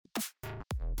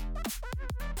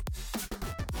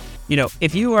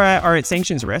if you are at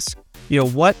sanctions risk,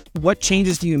 what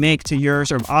changes do you make to your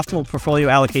sort of optimal portfolio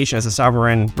allocation as a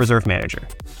sovereign reserve manager?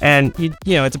 And,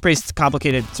 it's a pretty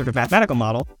complicated sort of mathematical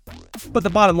model. But the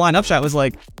bottom line upshot was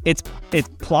like, it's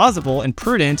plausible and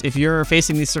prudent if you're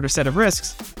facing these sort of set of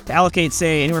risks to allocate,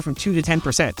 say, anywhere from 2 to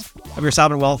 10% of your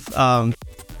sovereign wealth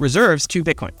reserves to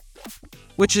Bitcoin.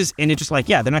 And it's just like,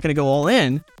 yeah, they're not going to go all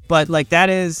in, but like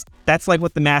that's like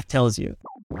what the math tells you.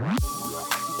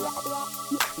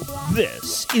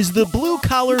 This is the Blue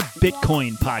Collar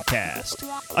Bitcoin Podcast,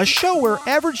 a show where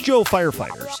average Joe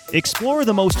firefighters explore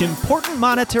the most important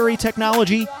monetary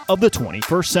technology of the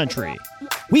 21st century.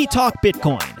 We talk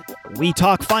Bitcoin, we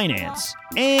talk finance,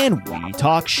 and we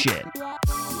talk shit.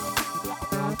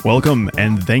 Welcome,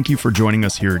 and thank you for joining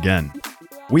us here again.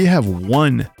 We have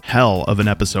one hell of an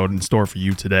episode in store for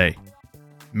you today.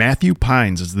 Matthew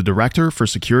Pines is the Director for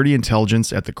Security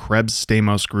Intelligence at the Krebs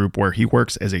Stamos Group, where he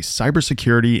works as a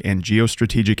cybersecurity and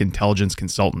geostrategic intelligence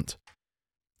consultant.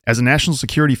 As a National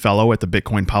Security Fellow at the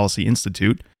Bitcoin Policy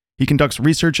Institute, he conducts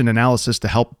research and analysis to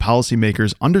help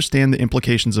policymakers understand the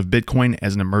implications of Bitcoin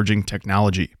as an emerging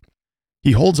technology.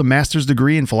 He holds a master's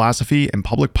degree in philosophy and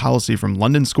public policy from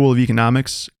London School of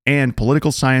Economics and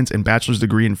political science and bachelor's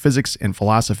degree in physics and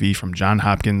philosophy from Johns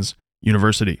Hopkins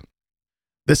University.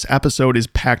 This episode is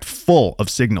packed full of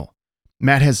signal.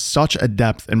 Matt has such a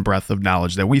depth and breadth of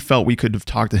knowledge that we felt we could have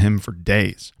talked to him for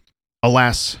days.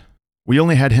 Alas, we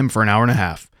only had him for an hour and a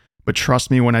half, but trust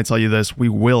me when I tell you this, we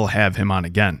will have him on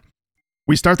again.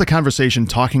 We start the conversation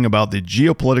talking about the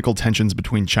geopolitical tensions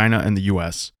between China and the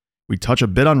US. We touch a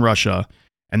bit on Russia,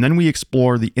 and then we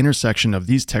explore the intersection of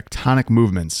these tectonic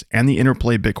movements and the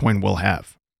interplay Bitcoin will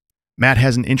have. Matt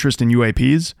has an interest in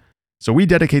UAPs, so we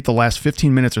dedicate the last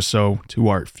 15 minutes or so to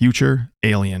our future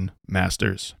alien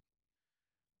masters.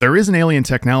 There is an alien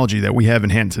technology that we have in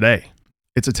hand today.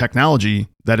 It's a technology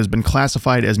that has been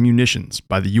classified as munitions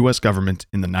by the US government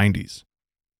in the 90s.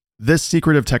 This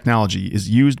secretive technology is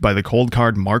used by the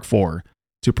Coldcard Mark IV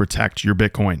to protect your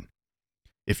Bitcoin.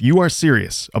 If you are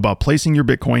serious about placing your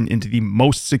Bitcoin into the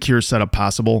most secure setup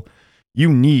possible,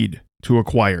 you need to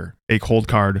acquire a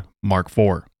Coldcard Mark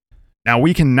IV. Now,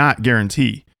 we cannot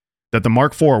guarantee that the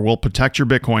Mark IV will protect your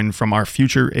Bitcoin from our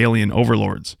future alien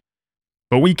overlords.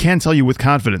 But we can tell you with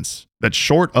confidence that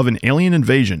short of an alien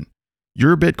invasion,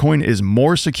 your Bitcoin is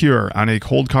more secure on a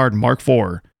Coldcard Mark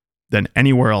IV than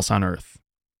anywhere else on Earth.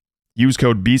 Use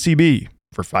code BCB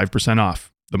for 5%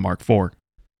 off the Mark IV.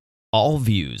 All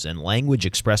views and language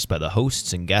expressed by the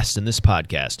hosts and guests in this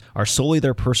podcast are solely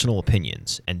their personal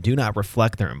opinions and do not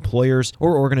reflect their employers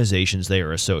or organizations they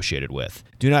are associated with.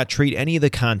 Do not treat any of the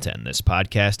content in this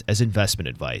podcast as investment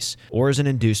advice or as an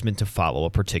inducement to follow a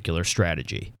particular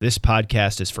strategy. This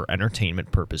podcast is for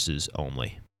entertainment purposes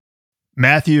only.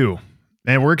 Matthew,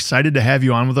 man, we're excited to have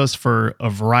you on with us for a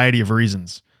variety of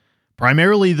reasons.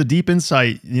 Primarily the deep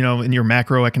insight, in your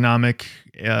macroeconomic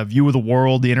view of the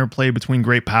world, the interplay between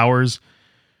great powers.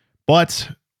 But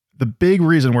the big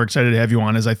reason we're excited to have you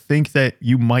on is I think that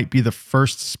you might be the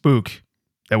first spook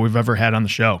that we've ever had on the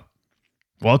show.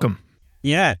 Welcome.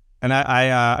 Yeah, and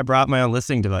I brought my own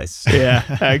listening device. Yeah,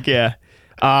 heck yeah.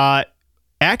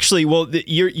 Actually, well,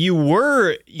 you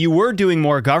were doing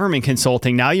more government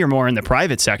consulting. Now you're more in the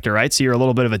private sector, right? So you're a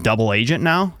little bit of a double agent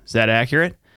now. Is that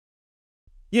accurate?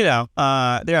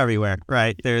 They're everywhere,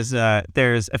 right? There's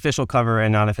official cover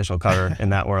and non-official cover in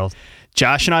that world.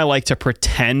 Josh and I like to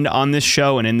pretend on this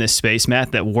show and in this space,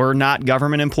 Matt, that we're not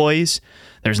government employees.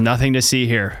 There's nothing to see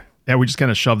here. Yeah, we just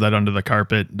kind of shove that under the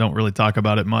carpet. Don't really talk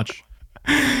about it much.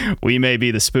 We may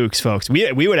be the spooks, folks.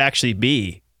 We would actually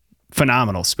be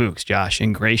phenomenal spooks, Josh.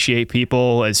 Ingratiate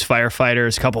people as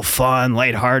firefighters, a couple fun,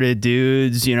 lighthearted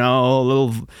dudes, a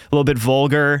little bit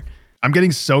vulgar. I'm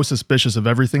getting so suspicious of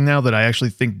everything now that I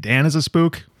actually think Dan is a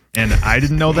spook, and I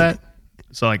didn't know that.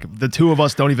 So, the two of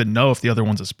us don't even know if the other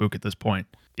one's a spook at this point.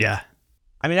 Yeah.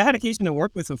 I mean, I had occasion to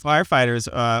work with some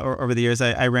firefighters over the years.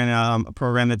 I ran a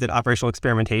program that did operational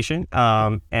experimentation,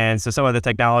 and so some of the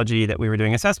technology that we were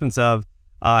doing assessments of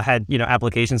had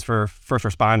applications for first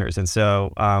responders, and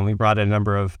so we brought in a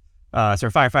number of sort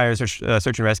of firefighters or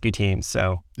search and rescue teams.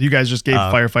 So you guys just gave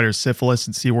firefighters syphilis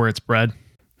and see where it's bred.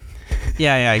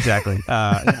 Yeah, exactly.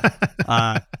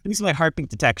 Things like heartbeat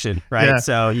detection, right? Yeah.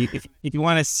 So if you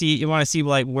want to see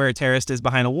like where a terrorist is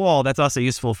behind a wall, that's also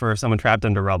useful for someone trapped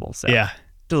under rubble. So yeah,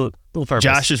 dual purpose.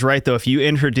 Josh is right though. If you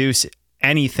introduce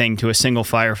anything to a single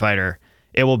firefighter,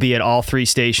 it will be at all three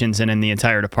stations and in the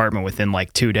entire department within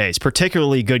 2 days.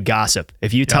 Particularly good gossip.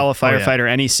 If you tell a firefighter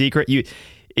any secret,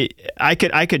 I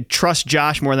could trust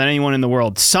Josh more than anyone in the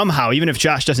world. Somehow, even if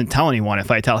Josh doesn't tell anyone,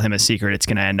 if I tell him a secret, it's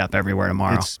going to end up everywhere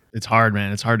tomorrow. It's hard,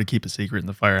 man. It's hard to keep a secret in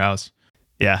the firehouse.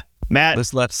 Yeah. Matt,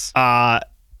 Loose lips.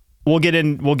 we'll get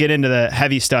into the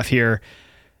heavy stuff here.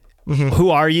 Mm-hmm. Who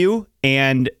are you?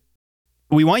 And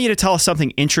we want you to tell us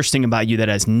something interesting about you that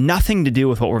has nothing to do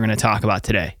with what we're going to talk about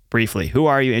today. Briefly, who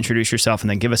are you? Introduce yourself, and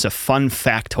then give us a fun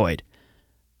factoid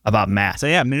about Matt. So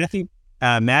yeah, Matthew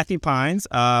Pines.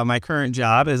 My current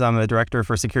job is I'm the director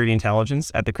for security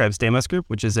intelligence at the Krebs Stamos Group,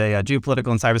 which is a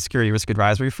geopolitical and cybersecurity risk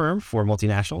advisory firm for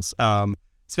multinationals.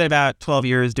 Spent about 12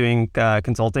 years doing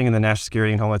consulting in the national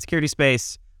security and homeland security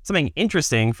space. Something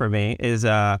interesting for me is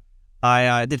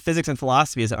I did physics and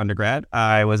philosophy as an undergrad.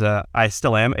 I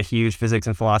still am a huge physics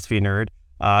and philosophy nerd.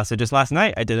 So just last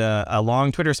night I did a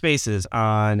long Twitter Spaces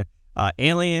on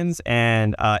aliens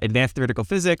and advanced theoretical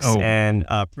physics and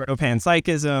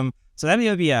proto-panpsychism. So that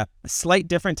may be a slight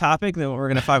different topic than what we're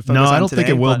going to focus on today. No, I don't think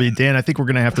it will be, Dan. I think we're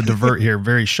going to have to divert here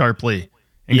very sharply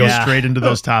and go straight into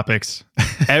those topics.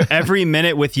 Every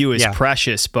minute with you is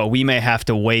precious, but we may have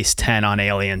to waste 10 on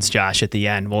aliens, Josh, at the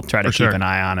end. We'll try to keep an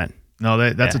eye on it.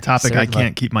 No, that's a topic I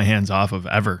can't keep my hands off of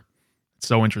ever. It's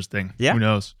so interesting. Yeah. Who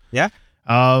knows? Yeah.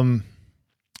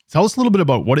 Tell us a little bit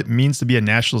about what it means to be a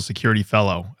national security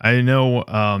fellow. I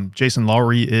know Jason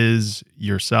Lowry is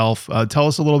yourself. Tell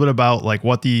us a little bit about like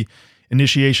what the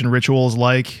initiation ritual is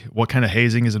like, what kind of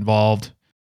hazing is involved.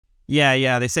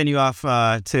 Yeah. They send you off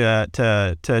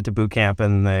to boot camp,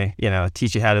 and they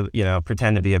teach you how to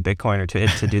pretend to be a Bitcoiner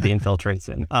to do the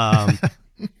infiltration.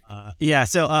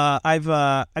 So I've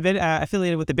been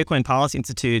affiliated with the Bitcoin Policy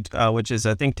Institute, which is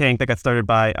a think tank that got started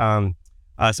by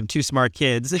some too smart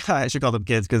kids. I should call them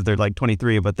kids because they're like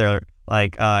 23, but they're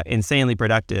like insanely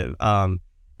productive and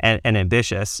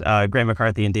ambitious. Grant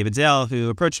McCarthy and David Zell, who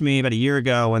approached me about a year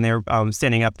ago when they were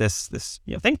standing up this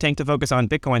think tank to focus on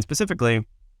Bitcoin specifically.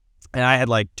 And I had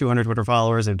like 200 Twitter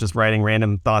followers and just writing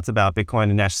random thoughts about Bitcoin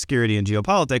and national security and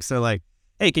geopolitics. They're like,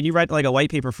 hey, can you write like a white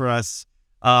paper for us?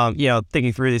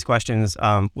 Thinking through these questions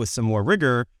with some more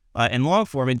rigor and long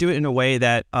form, and do it in a way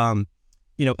that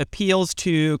appeals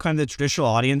to kind of the traditional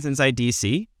audience inside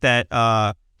DC that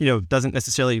doesn't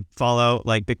necessarily follow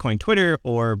like Bitcoin Twitter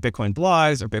or Bitcoin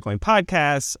blogs or Bitcoin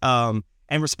podcasts,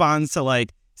 and responds to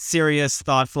like serious,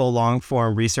 thoughtful, long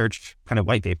form research kind of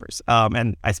white papers.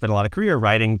 And I spent a lot of career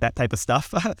writing that type of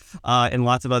stuff in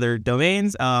lots of other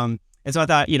domains. And so I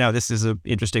thought, this is an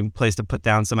interesting place to put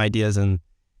down some ideas in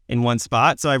one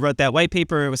spot. So I wrote that white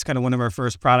paper. It was kind of one of our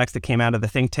first products that came out of the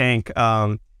think tank,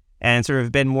 and sort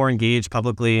of been more engaged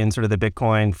publicly in sort of the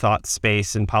Bitcoin thought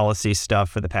space and policy stuff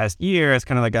for the past year. It's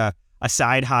kind of like a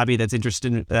side hobby that's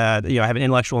interested in, I have an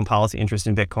intellectual and policy interest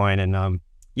in Bitcoin. And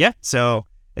so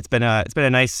it's been a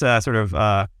nice sort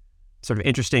of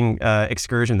interesting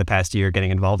excursion the past year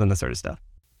getting involved in this sort of stuff.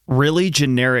 Really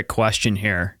generic question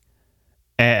here,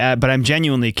 but I'm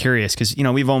genuinely curious because,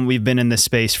 we've been in this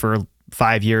space for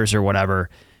 5 years or whatever,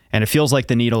 and it feels like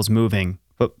the needle's moving.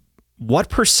 But what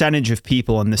percentage of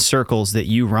people in the circles that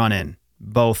you run in,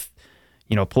 both,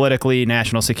 politically,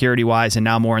 national security wise, and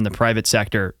now more in the private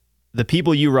sector, the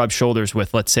people you rub shoulders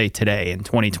with, let's say today in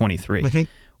 2023,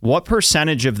 what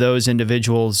percentage of those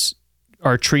individuals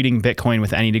are treating Bitcoin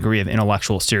with any degree of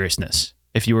intellectual seriousness,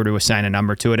 if you were to assign a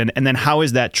number to it? And then how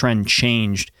has that trend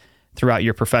changed throughout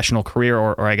your professional career,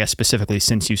 or I guess specifically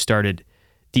since you started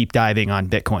deep diving on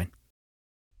Bitcoin?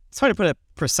 It's hard to put a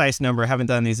precise number. I haven't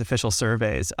done these official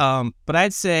surveys. But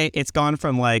I'd say it's gone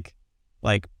from like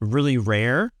really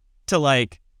rare to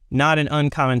like not an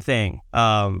uncommon thing,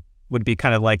 would be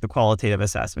kind of like the qualitative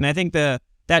assessment. And I think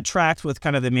that tracks with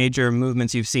kind of the major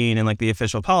movements you've seen in like the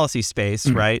official policy space,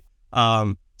 right?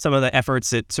 Some of the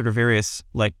efforts at sort of various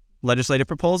like legislative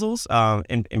proposals,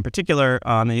 in particular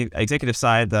on the executive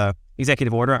side, the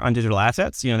executive order on digital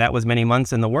assets, that was many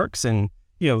months in the works. And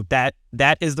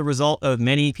that is the result of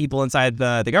many people inside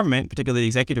the government, particularly the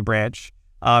executive branch,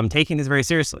 taking this very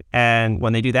seriously. And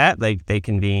when they do that, they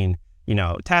convene,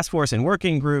 task force and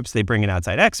working groups. They bring in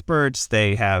outside experts.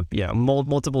 They have,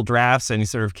 multiple drafts and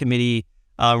sort of committee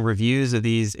reviews of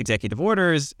these executive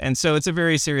orders. And so it's a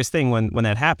very serious thing when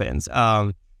that happens.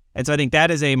 And so I think that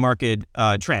is a marked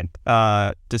trend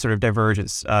to sort of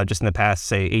divergence just in the past,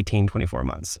 say, 18, 24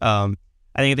 months. I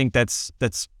think that's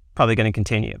probably going to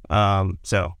continue. I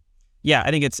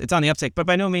think it's on the uptick, but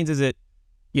by no means is it,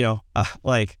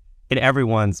 like in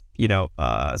everyone's,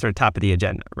 sort of top of the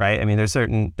agenda, right? I mean, there's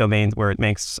certain domains where it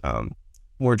makes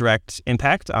more direct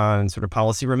impact on sort of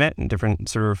policy remit and different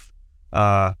sort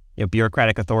of,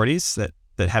 bureaucratic authorities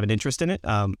that have an interest in it.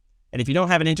 And if you don't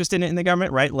have an interest in it in the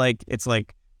government, right, like it's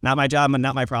like not my job,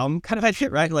 not my problem kind of idea,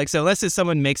 right? Like, so unless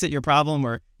someone makes it your problem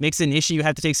or makes it an issue you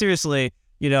have to take seriously,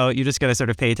 you just got to sort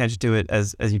of pay attention to it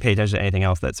as you pay attention to anything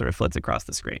else that sort of flits across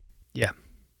the screen. Yeah.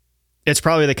 It's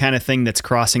probably the kind of thing that's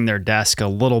crossing their desk a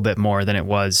little bit more than it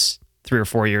was 3 or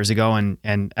 4 years ago.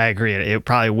 And I agree, it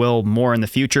probably will more in the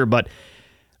future. But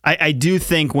I do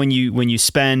think when you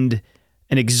spend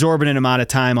an exorbitant amount of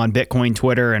time on Bitcoin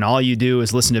Twitter and all you do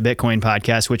is listen to Bitcoin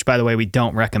podcasts, which, by the way, we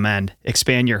don't recommend.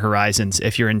 Expand your horizons.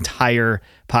 If your entire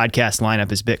podcast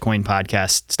lineup is Bitcoin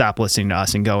podcasts, stop listening to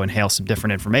us and go inhale some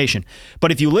different information.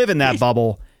 But if you live in that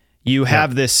bubble, you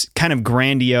have this kind of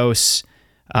grandiose,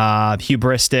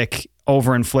 hubristic,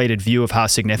 overinflated view of how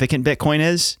significant Bitcoin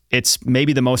is. It's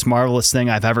maybe the most marvelous thing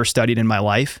I've ever studied in my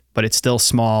life, but it's still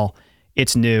small.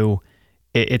 It's new.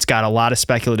 It's got a lot of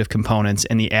speculative components,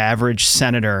 and the average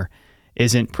senator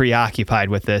isn't preoccupied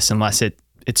with this unless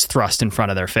it's thrust in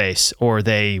front of their face or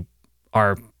they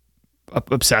are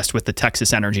obsessed with the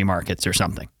Texas energy markets or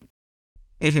something.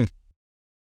 Mm-hmm.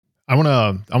 I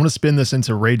want to spin this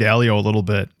into Ray Dalio a little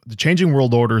bit. The Changing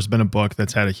World Order has been a book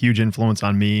that's had a huge influence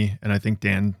on me, and I think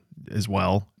Dan as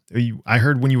well. I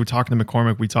heard when you were talking to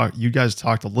McCormick, you guys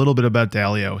talked a little bit about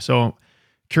Dalio. So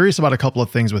curious about a couple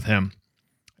of things with him.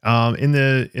 In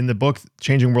the book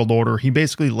Changing World Order, he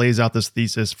basically lays out this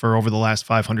thesis for over the last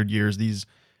 500 years. These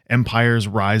empires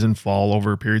rise and fall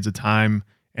over periods of time,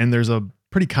 and there's a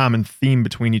pretty common theme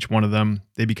between each one of them.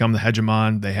 They become the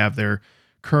hegemon. They have their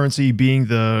currency being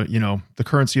the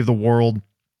currency of the world.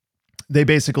 They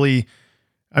basically,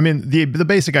 the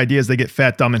basic idea is they get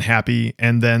fat, dumb, and happy,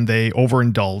 and then they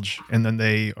overindulge, and then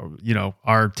they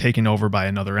are taken over by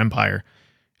another empire.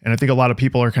 And I think a lot of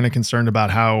people are kind of concerned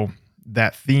about how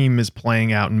that theme is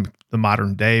playing out in the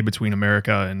modern day between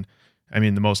America and,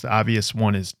 the most obvious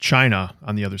one is China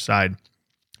on the other side.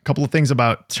 A couple of things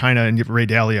about China and Ray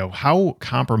Dalio. How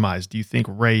compromised do you think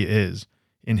Ray is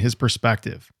in his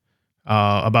perspective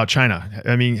about China?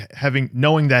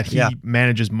 Knowing that he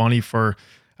manages money for,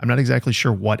 I'm not exactly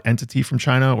sure what entity from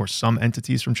China or some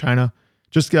entities from China.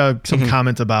 Just some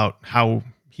comment about how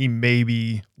he may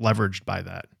be leveraged by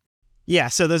that. Yeah,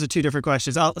 so those are two different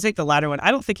questions. I'll take the latter one.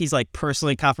 I don't think he's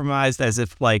personally compromised, as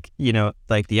if the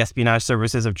espionage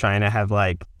services of China have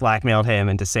blackmailed him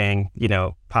into saying,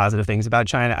 positive things about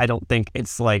China. I don't think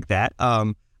it's like that.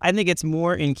 I think it's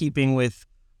more in keeping with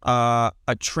a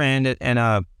trend and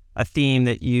a theme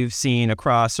that you've seen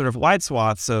across sort of wide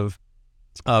swaths of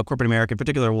corporate America, in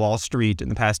particular Wall Street, in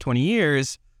the past 20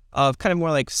 years, of kind of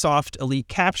more like soft elite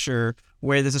capture,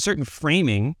 where there's a certain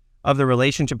framing of the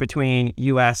relationship between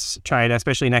U.S., China,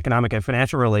 especially an economic and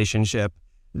financial relationship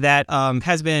that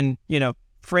has been,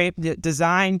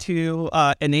 designed to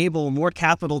enable more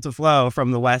capital to flow from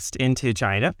the West into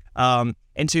China, and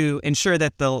to ensure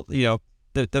that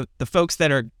the folks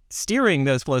that are steering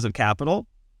those flows of capital,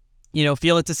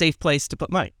 feel it's a safe place to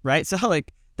put money, right? So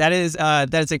that is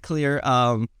a clear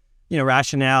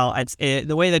rationale.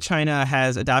 The way that China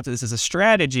has adopted this as a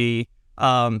strategy.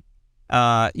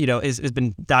 Has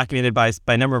been documented by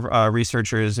a number of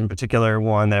researchers, in particular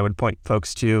one that I would point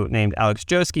folks to named Alex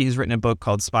Joske, who's written a book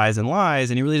called Spies and Lies,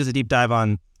 and he really does a deep dive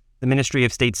on the Ministry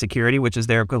of State Security, which is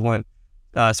their equivalent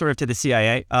sort of to the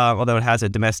CIA, although it has a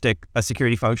domestic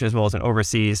security function as well as an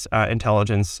overseas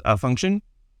intelligence function.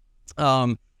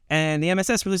 And the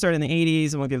MSS really started in the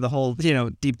 80s, and we'll give the whole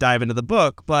deep dive into the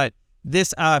book, but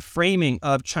this framing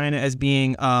of China as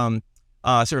being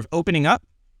sort of opening up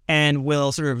and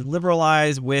will sort of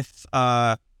liberalize with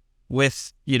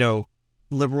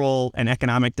liberal and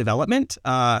economic development,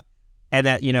 and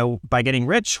that by getting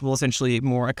rich will essentially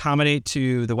more accommodate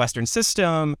to the Western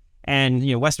system, and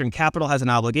Western capital has an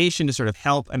obligation to sort of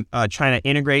help China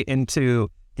integrate into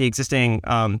the existing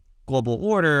global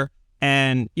order.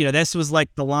 And this was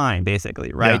like the line,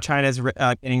 basically, right? Yeah. China's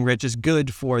getting rich is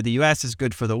good for the U.S., is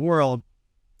good for the world.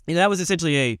 That was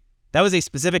essentially that was a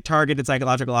specific targeted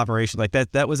psychological operation. Like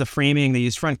that was a framing. They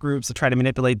used front groups to try to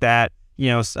manipulate that.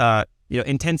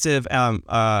 Intensive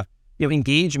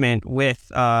engagement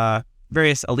with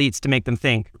various elites to make them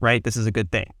think, right, this is a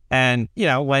good thing. And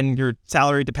when your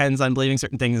salary depends on believing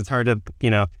certain things, it's hard to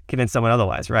convince someone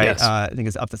otherwise, right? Yes. I think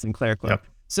it's Upton Sinclair quote. Yep.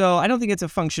 So I don't think it's a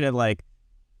function of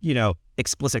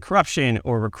explicit corruption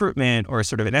or recruitment or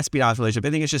sort of an espionage relationship.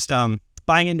 I think it's just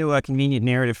buying into a convenient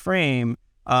narrative frame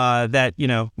that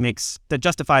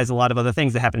justifies a lot of other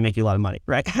things that happen to make you a lot of money,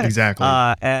 right? Exactly.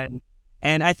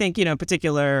 And I think in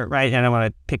particular, right, and I don't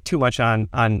want to pick too much on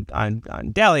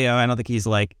Dalio. I don't think he's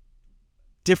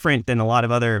different than a lot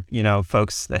of other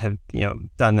folks that have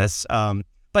done this.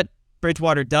 But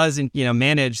Bridgewater does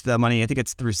manage the money. I think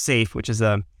it's through SAFE, which is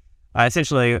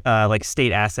essentially like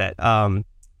state asset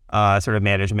sort of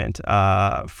management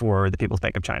for the People's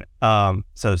Bank of China.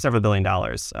 So several $billion.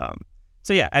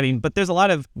 So yeah, I mean, but there's a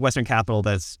lot of Western capital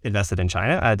that's invested in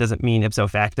China. It doesn't mean ipso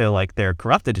facto like they're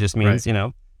corrupted. It just means,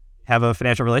 have a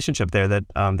financial relationship there that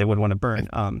they wouldn't want to burn.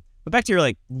 But back to your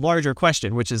like larger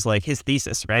question, which is like his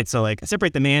thesis, right? So like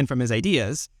separate the man from his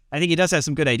ideas. I think he does have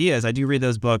some good ideas. I do read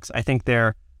those books. I think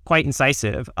they're quite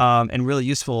incisive and really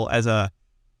useful as a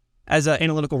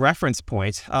analytical reference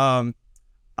point.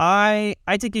 I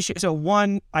think he should. So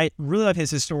one, I really love his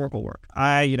historical work.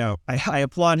 I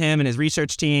applaud him and his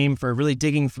research team for really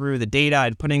digging through the data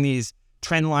and putting these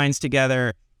trend lines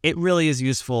together. It really is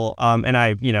useful, and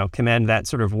I commend that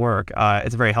sort of work.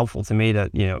 It's very helpful to me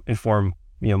to inform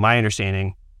my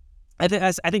understanding. I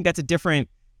think that's a different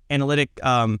analytic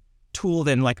tool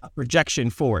than like a projection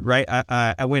forward, right?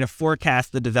 A way to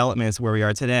forecast the developments where we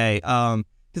are today.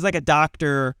 He's like a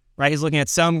doctor, right? He's looking at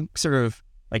some sort of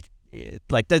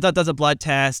like does a blood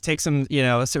test, takes some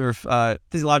sort of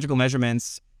physiological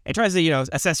measurements, and tries to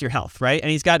assess your health, right? And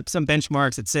he's got some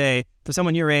benchmarks that say for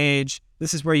someone your age,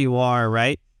 this is where you are,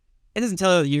 right? It doesn't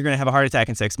tell you you're going to have a heart attack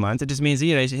in 6 months. It just means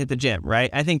you should hit the gym, right?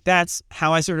 I think that's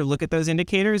how I sort of look at those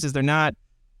indicators. Is they're not,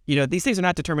 these things are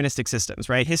not deterministic systems,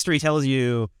 right? History tells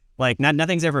you like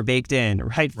nothing's ever baked in,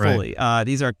 right? Fully.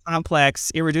 These are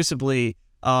complex, irreducibly,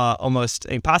 almost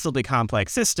impossibly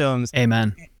complex systems.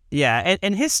 Amen. Yeah,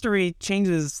 and history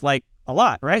changes like a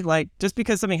lot, right? Like just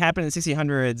because something happened in the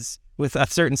 1600s with a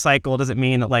certain cycle doesn't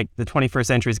mean that like the 21st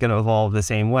century is going to evolve the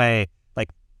same way. Like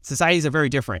societies are very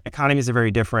different, economies are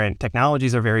very different,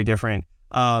 technologies are very different.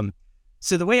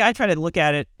 So the way I try to look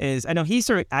at it is, I know he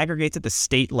sort of aggregates at the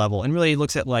state level and really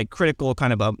looks at like critical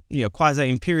kind of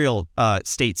quasi-imperial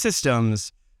state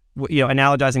systems,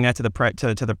 analogizing that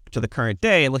to the current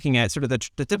day, looking at sort of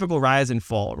the typical rise and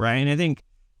fall, right? And I think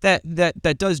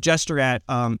that does gesture at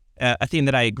a theme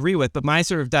that I agree with, but my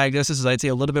sort of diagnosis is, I'd say,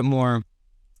 a little bit more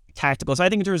tactical. So I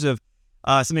think in terms of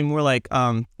something more like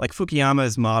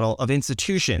Fukuyama's model of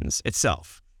institutions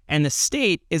itself, and the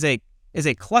state is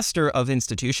a cluster of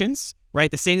institutions, right?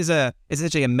 The state is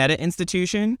essentially a meta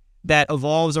institution that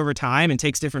evolves over time and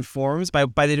takes different forms by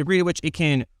the degree to which it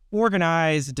can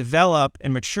organize, develop,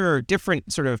 and mature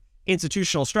different sort of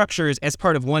institutional structures as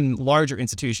part of one larger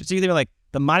institution. So either like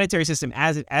the monetary system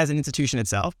as an institution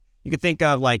itself. You could think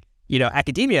of like,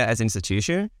 academia as an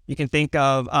institution. You can think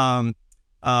of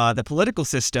the political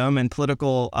system and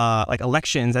political like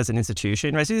elections as an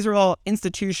institution, right? So these are all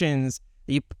institutions.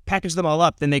 You package them all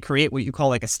up, then they create what you call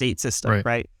like a state system,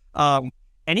 right?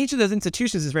 And each of those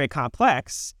institutions is very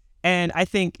complex. And I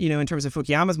think, in terms of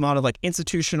Fukuyama's model, like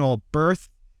institutional birth,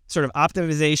 sort of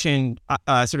optimization,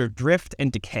 sort of drift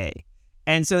and decay.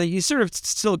 And so you sort of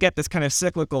still get this kind of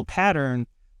cyclical pattern,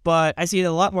 but I see it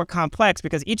a lot more complex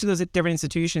because each of those different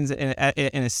institutions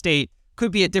in a state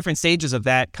could be at different stages of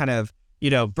that kind of,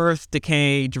 birth,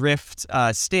 decay, drift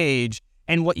stage.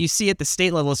 And what you see at the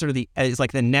state level is sort of is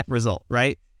like the net result,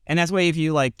 right? And that's why if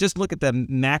you like just look at the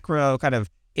macro kind of,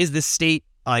 is this state,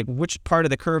 like which part of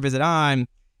the curve is it on,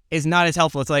 is not as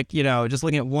helpful. It's like, just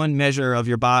looking at one measure of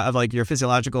your of like your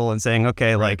physiological and saying,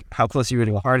 okay, like how close are you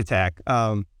to a heart attack?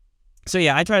 So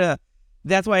yeah,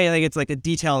 that's why I think it's like the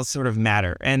details sort of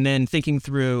matter. And then thinking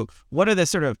through what are the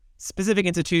sort of specific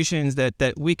institutions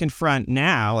that we confront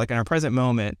now, like in our present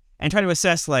moment, and try to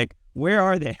assess like, where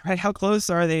are they, right? How close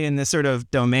are they in this sort of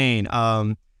domain?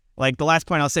 Like the last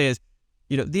point I'll say is,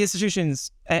 the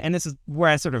institutions, and this is where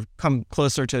I sort of come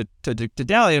closer to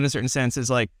Dalio in a certain sense, is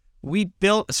like, we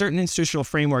built a certain institutional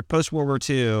framework post-World War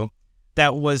II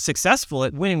that was successful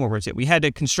at winning World War II. We had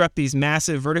to construct these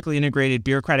massive vertically integrated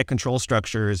bureaucratic control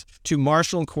structures to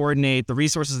marshal and coordinate the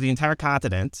resources of the entire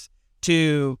continent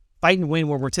to fight and win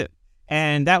World War II.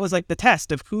 And that was like the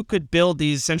test of who could build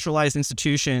these centralized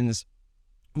institutions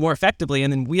more effectively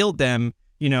and then wield them,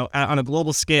 on a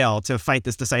global scale to fight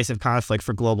this decisive conflict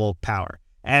for global power.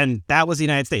 And that was the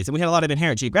United States. And we had a lot of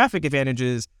inherent geographic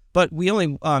advantages, but we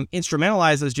only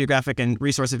instrumentalized those geographic and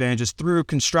resource advantages through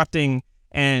constructing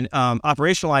and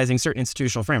operationalizing certain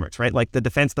institutional frameworks, right? Like the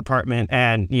Defense Department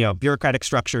and, bureaucratic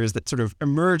structures that sort of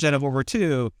emerged out of World War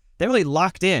II, they really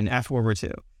locked in after World War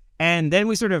II. And then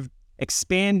we sort of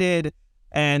expanded,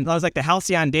 and that was like the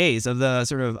halcyon days of the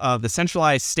sort of the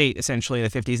centralized state, essentially in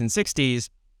the 50s and 60s,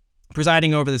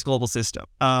 presiding over this global system.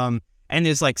 And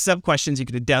there's like sub-questions you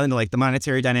could delve into, like the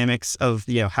monetary dynamics of,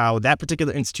 how that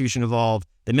particular institution evolved,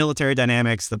 the military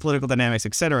dynamics, the political dynamics,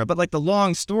 et cetera. But like the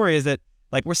long story is that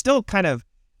like we're still kind of,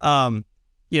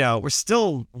 we're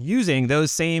still using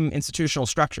those same institutional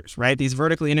structures, right? These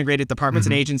vertically integrated departments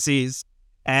and agencies.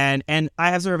 And I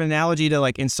have sort of an analogy to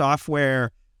like in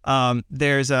software,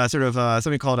 there's a sort of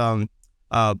something called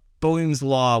Boehm's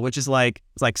law, which is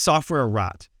it's like software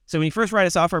rot. So when you first write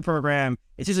a software program,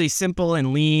 it's usually simple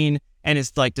and lean, and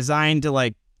it's like designed to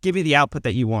like give you the output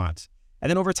that you want. And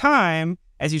then over time,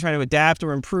 as you try to adapt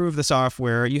or improve the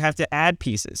software, you have to add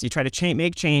pieces. You try to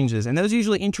make changes, and those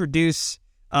usually introduce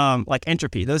like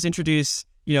entropy. Those introduce,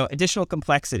 additional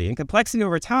complexity, and complexity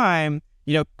over time,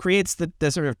 creates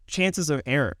the sort of chances of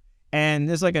error. And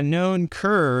there's like a known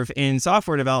curve in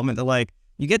software development that like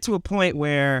you get to a point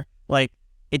where like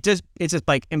it's just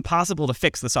like impossible to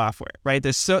fix the software, right?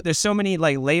 There's so many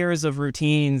like layers of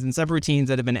routines and subroutines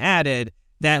that have been added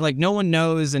that like no one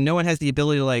knows, and no one has the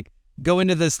ability to like go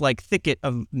into this like thicket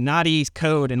of naughty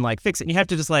code and like fix it. And you have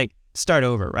to just like start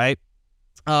over, right?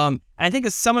 And I think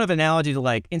it's somewhat of an analogy to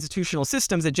like institutional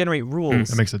systems that generate rules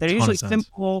that makes a that are ton usually of sense.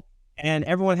 simple, and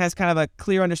everyone has kind of a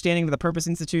clear understanding of the purpose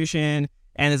institution,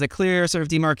 and there's a clear sort of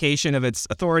demarcation of its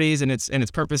authorities and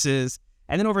its purposes.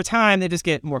 And then over time, they just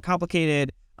get more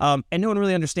complicated, and no one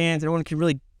really understands. No one can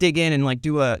really dig in and like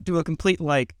do a complete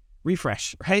like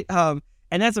refresh, right?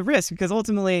 And that's a risk, because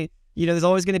ultimately, there's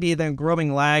always going to be the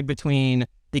growing lag between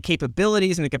the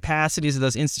capabilities and the capacities of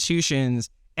those institutions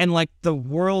and like the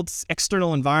world's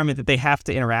external environment that they have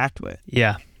to interact with.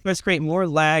 Yeah. Let's create more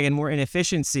lag and more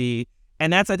inefficiency.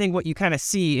 And that's, I think, what you kind of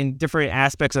see in different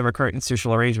aspects of our current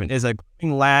institutional arrangement is a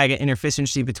growing lag and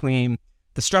inefficiency between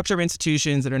the structure of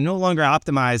institutions that are no longer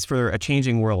optimized for a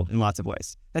changing world in lots of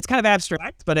ways. That's kind of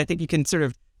abstract, but I think you can sort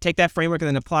of take that framework and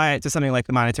then apply it to something like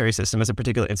the monetary system as a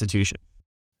particular institution.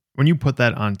 When you put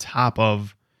that on top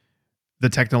of the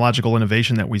technological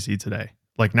innovation that we see today,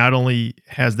 like not only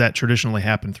has that traditionally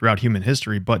happened throughout human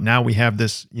history, but now we have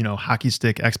this, hockey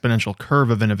stick exponential curve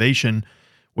of innovation,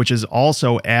 which is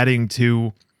also adding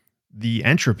to the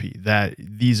entropy that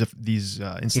these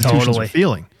institutions are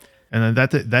feeling. And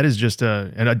that is just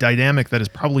a dynamic that has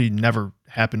probably never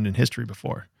happened in history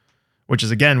before, which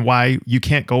is again why you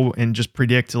can't go and just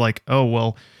predict like, oh,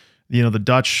 well, the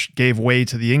Dutch gave way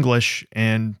to the English,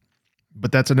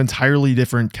 but that's an entirely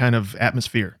different kind of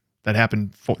atmosphere that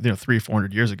happened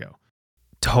 300-400 years ago.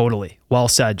 Totally. Well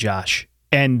said, Josh.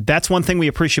 And that's one thing we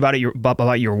appreciate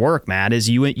about your work, Matt, is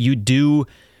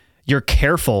you're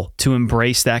careful to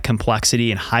embrace that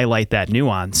complexity and highlight that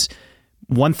nuance.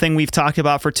 One thing we've talked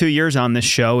about for 2 years on this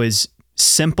show is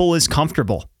simple is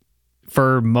comfortable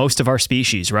for most of our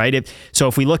species, right? So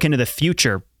if we look into the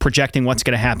future, projecting what's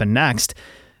going to happen next,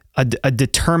 a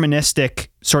deterministic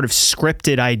sort of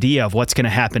scripted idea of what's going to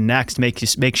happen next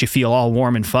makes you feel all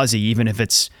warm and fuzzy, even if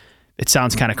it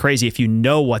sounds kind of crazy if you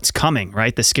know what's coming,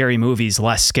 right? The scary movie's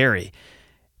less scary.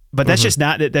 But that's just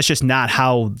not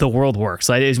how the world works.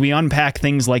 Like, as we unpack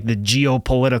things like the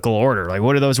geopolitical order, like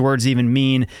what do those words even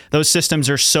mean? Those systems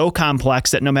are so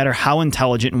complex that no matter how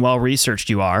intelligent and well-researched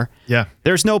you are,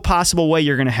 there's no possible way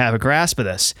you're going to have a grasp of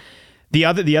this. The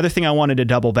other thing I wanted to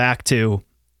double back to,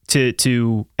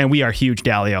 and we are huge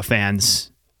Dalio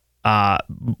fans,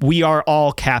 we are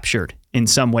all captured in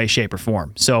some way, shape, or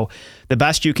form. So the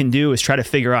best you can do is try to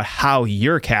figure out how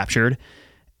you're captured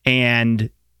and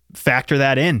factor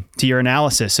that in to your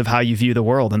analysis of how you view the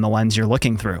world and the lens you're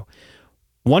looking through.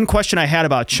 One question I had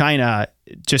about China,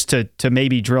 just to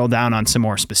maybe drill down on some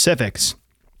more specifics,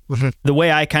 the way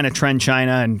I kind of trend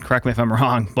China, and correct me if I'm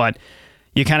wrong, but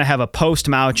you kind of have a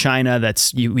post-Mao China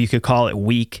that's, you could call it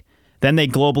weak. Then they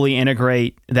globally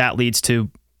integrate. That leads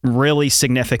to really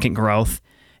significant growth.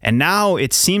 And now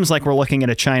it seems like we're looking at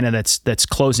a China that's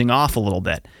closing off a little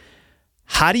bit.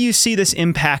 How do you see this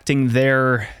impacting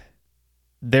their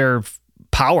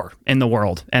power in the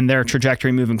world and their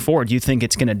trajectory moving forward? Do you think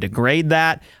it's going to degrade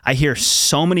that? I hear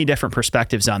so many different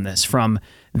perspectives on this, from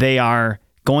they are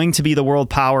going to be the world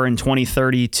power in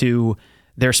 2030 to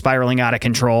they're spiraling out of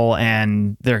control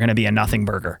and they're going to be a nothing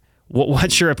burger.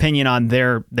 What's your opinion on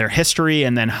their history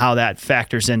and then how that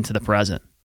factors into the present?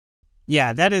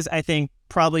 Yeah, that is, I think,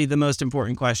 probably the most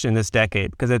important question this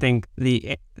decade, because I think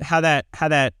how that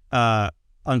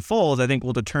unfolds, I think,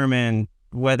 will determine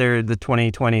whether the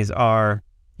 2020s are,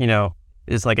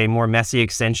 is like a more messy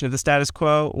extension of the status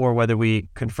quo, or whether we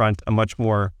confront a much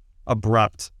more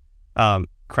abrupt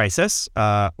crisis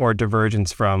or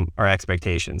divergence from our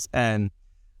expectations. And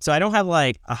so I don't have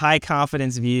like a high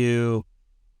confidence view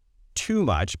too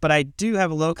much, but I do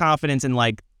have a low confidence in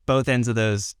like both ends of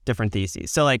those different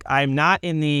theses. So like I'm not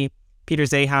in the Peter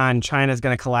Zeihan China's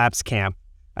going to collapse camp.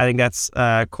 I think that's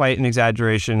quite an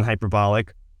exaggeration,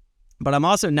 hyperbolic. But I'm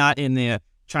also not in the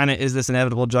China is this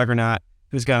inevitable juggernaut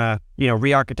who's going to,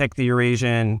 re-architect the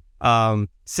Eurasian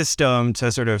system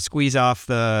to sort of squeeze out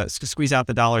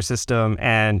the dollar system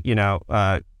and,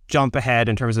 jump ahead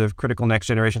in terms of critical next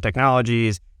generation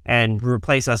technologies and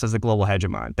replace us as a global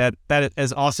hegemon. That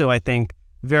is also, I think,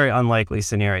 very unlikely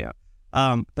scenario.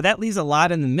 But that leaves a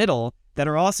lot in the middle that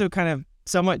are also kind of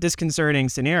somewhat disconcerting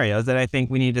scenarios that I think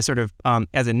we need to sort of,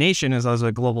 as a nation, as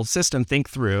a global system, think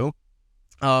through.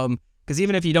 Because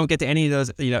even if you don't get to any of those,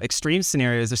 extreme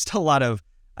scenarios, there's still a lot of,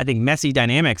 I think, messy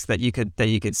dynamics that you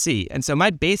could see. And so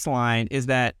my baseline is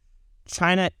that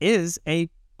China is a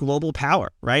global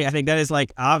power, right? I think that is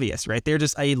like obvious, right? They're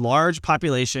just a large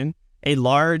population, a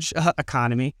large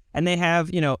economy, and they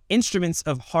have, instruments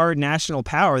of hard national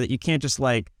power that you can't just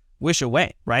like wish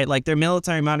away, right? Like their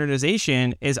military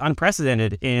modernization is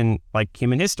unprecedented in like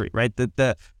human history, right?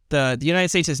 The United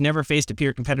States has never faced a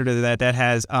peer competitor that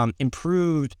has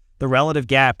improved the relative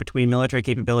gap between military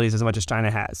capabilities as much as China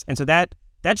has. And so that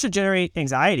should generate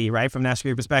anxiety, right, from a national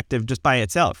security perspective just by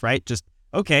itself, right? Just,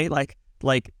 okay, like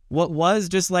what was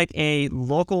just like a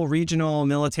local regional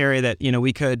military that,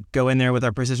 we could go in there with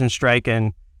our precision strike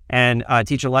and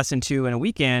teach a lesson to in a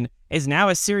weekend is now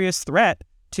a serious threat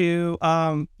to,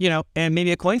 and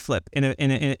maybe a coin flip in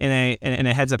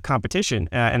a heads-up competition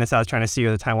in the South China Sea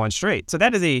or the Taiwan Strait. So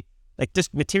that is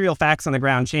just material facts on the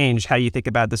ground change how you think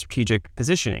about the strategic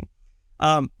positioning.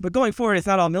 But going forward, it's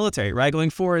not all military, right? Going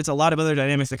forward, it's a lot of other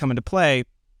dynamics that come into play.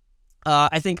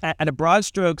 I think at a broad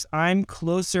strokes, I'm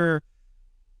closer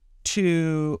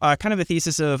to kind of a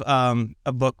thesis of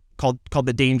a book called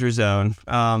The Danger Zone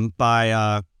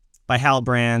by Hal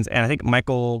Brands and I think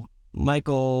Michael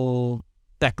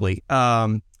Beckley.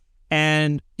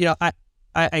 And I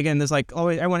again, there's like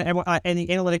always everyone in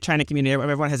the analytic China community,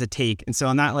 everyone has a take, and so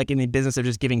I'm not like in the business of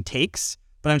just giving takes,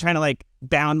 but I'm trying to like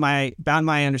bound my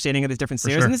understanding of these different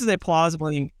scenarios. Sure. And this is a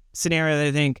plausible scenario that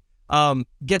I think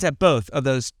gets at both of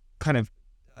those kind of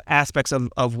aspects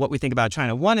of what we think about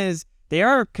China. One is they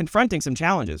are confronting some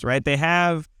challenges, right? They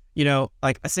have,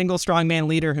 like a single strongman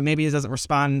leader who maybe doesn't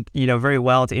respond, very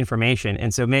well to information,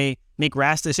 and so may make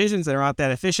rash decisions that are not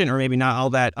that efficient or maybe not all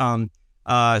that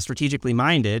strategically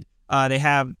minded. They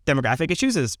have demographic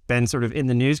issues, has been sort of in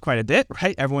the news quite a bit,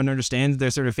 right? Everyone understands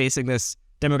they're sort of facing this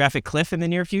demographic cliff in the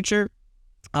near future.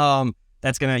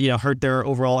 That's going to, hurt their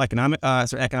overall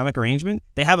economic arrangement.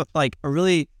 They have a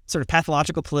really sort of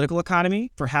pathological political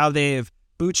economy for how they've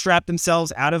bootstrapped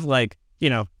themselves out of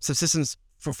subsistence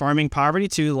for farming poverty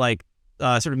to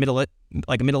sort of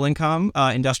middle income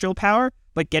industrial power,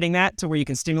 but getting that to where you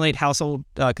can stimulate household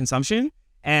consumption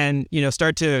and,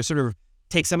 start to sort of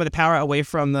take some of the power away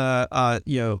from the,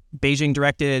 Beijing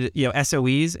directed,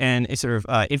 SOEs and a sort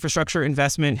of infrastructure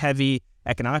investment heavy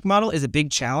economic model is a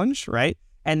big challenge, right?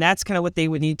 And that's kind of what they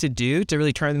would need to do to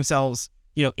really turn themselves,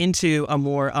 into a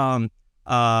more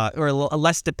or a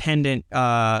less dependent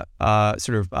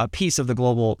sort of piece of the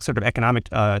global sort of economic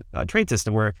trade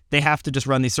system, where they have to just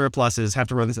run these surpluses, have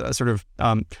to run this sort of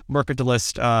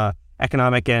mercantilist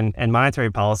economic and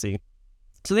monetary policy.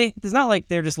 So it's not like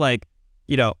they're just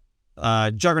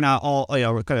juggernaut, all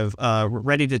kind of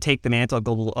ready to take the mantle of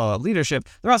global leadership.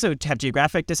 They also have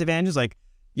geographic disadvantages. Like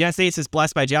the United States is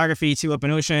blessed by geography, 2 open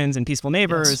oceans and peaceful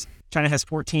neighbors. Yes. China has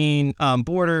 14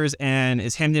 borders and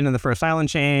is hemmed in the first island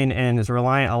chain and is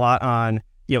reliant a lot on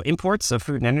imports of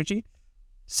food and energy.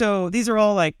 So these are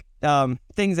all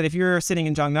things that if you're sitting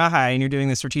in Zhongnahai and you're doing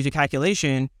the strategic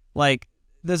calculation,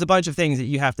 there's a bunch of things that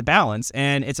you have to balance,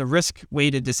 and it's a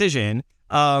risk-weighted decision.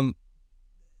 The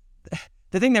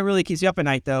thing that really keeps you up at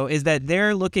night, though, is that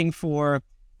they're looking for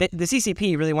the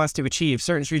CCP really wants to achieve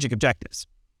certain strategic objectives.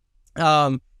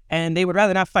 And they would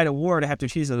rather not fight a war to have to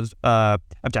achieve those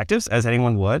objectives, as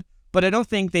anyone would. But I don't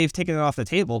think they've taken it off the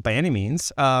table by any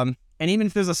means. And even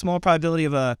if there's a small probability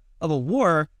of a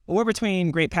war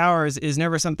between great powers is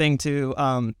never something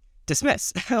to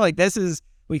dismiss. This is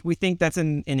we think that's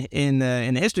in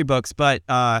the history books, but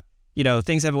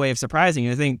things have a way of surprising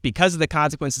you. I think because of the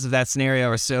consequences of that scenario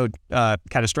are so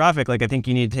catastrophic, I think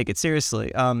you need to take it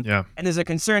seriously. And there's a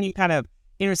concerning kind of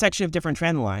intersection of different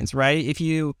trend lines, right? If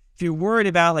you're worried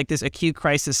about this acute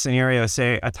crisis scenario,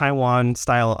 say a Taiwan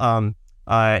style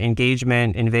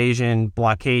engagement, invasion,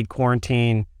 blockade,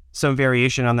 quarantine, some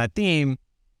variation on that theme,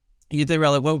 you think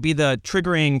about what would be the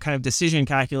triggering kind of decision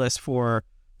calculus for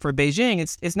Beijing.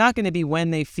 It's not going to be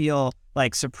when they feel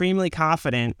supremely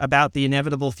confident about the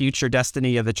inevitable future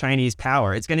destiny of the Chinese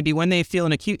power. It's going to be when they feel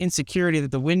an acute insecurity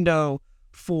that the window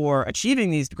for achieving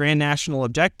these grand national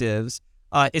objectives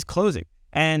is closing.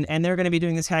 And they're going to be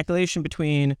doing this calculation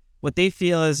between what they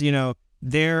feel is,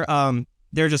 their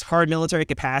just hard military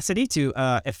capacity to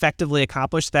effectively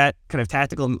accomplish that kind of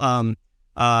tactical,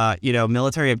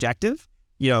 military objective,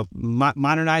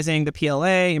 modernizing the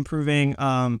PLA, improving,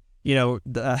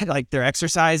 their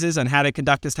exercises on how to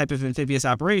conduct this type of amphibious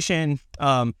operation,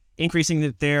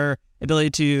 increasing their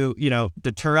ability to,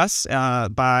 deter us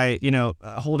by,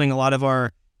 holding a lot of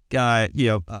our,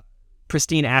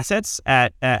 pristine assets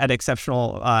at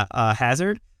exceptional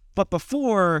hazard. But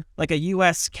before, like, a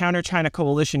U.S. counter-China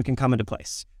coalition can come into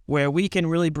place, where we can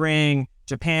really bring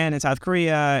Japan and South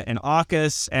Korea and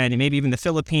AUKUS and maybe even the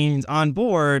Philippines on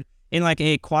board in like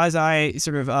a quasi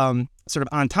sort of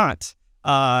entente,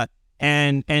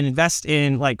 and invest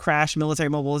in like crash military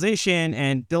mobilization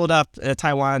and build up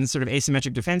Taiwan's sort of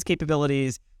asymmetric defense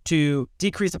capabilities to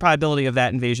decrease the probability of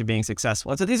that invasion being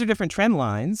successful. And so these are different trend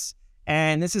lines,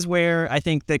 and this is where I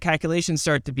think the calculations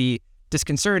start to be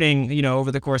disconcerting,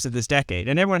 over the course of this decade.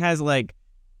 And everyone has like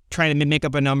trying to make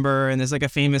up a number, and there's like a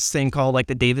famous thing called like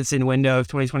the Davidson window of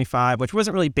 2025, which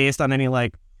wasn't really based on any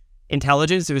like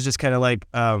intelligence. It was just kind of like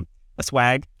a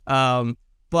swag.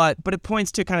 But it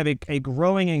points to kind of a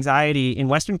growing anxiety in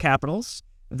Western capitals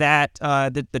that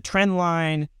the trend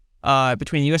line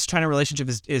between the U.S.-China relationship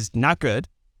is not good.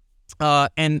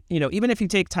 And even if you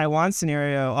take Taiwan's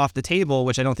scenario off the table,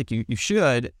 which I don't think you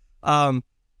should,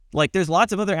 like there's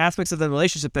lots of other aspects of the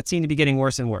relationship that seem to be getting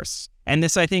worse and worse. And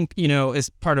this, I think, is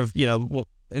part of,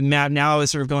 now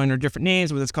is sort of going under different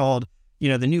names, whether it's called,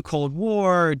 the new Cold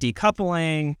War,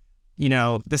 decoupling,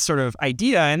 this sort of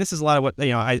idea. And this is a lot of what,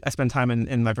 I spend time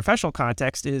in my professional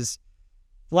context is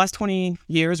the last 20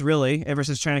 years, really, ever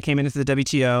since China came into the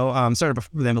WTO, started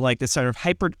before them, like this sort of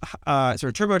sort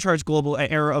of turbocharged global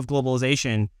era of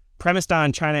globalization premised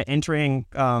on China entering,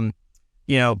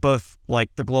 both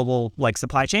like the global like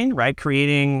supply chain, right?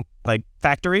 Creating like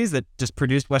factories that just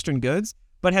produced Western goods,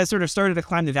 but has sort of started to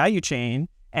climb the value chain.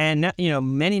 And,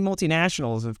 many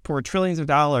multinationals have poured trillions of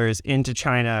dollars into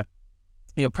China,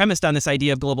 premised on this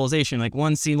idea of globalization, like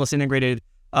one seamless integrated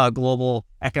global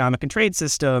economic and trade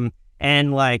system.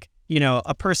 And like,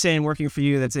 a person working for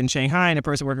you that's in Shanghai and a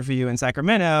person working for you in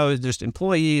Sacramento, just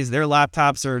employees, their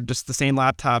laptops are just the same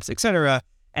laptops, et cetera.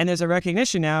 And there's a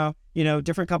recognition now,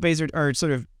 different companies are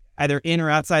sort of either in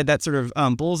or outside that sort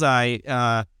of bullseye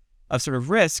of sort of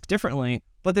risk differently.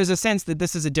 But there's a sense that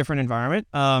this is a different environment,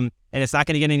 and it's not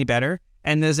going to get any better.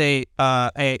 And there's a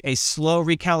slow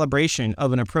recalibration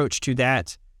of an approach to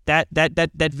that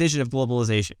vision of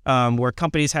globalization, where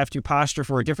companies have to posture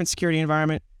for a different security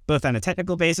environment, both on a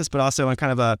technical basis, but also on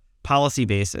kind of a policy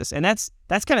basis. And that's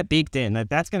kind of baked in.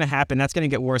 That's going to happen. That's going to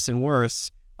get worse and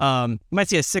worse. You might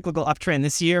see a cyclical uptrend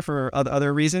this year for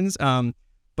other reasons.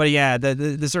 But yeah,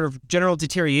 the sort of general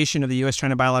deterioration of the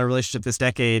U.S.-China bilateral relationship this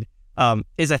decade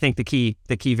is, I think, the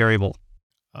key variable.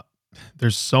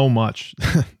 There's so much.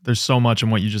 There's so much in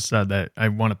what you just said that I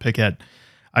want to pick at.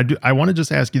 I want to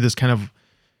just ask you this kind of,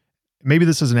 maybe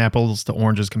this is an apples to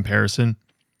oranges comparison,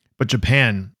 but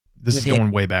Japan, this is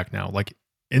going way back now. Like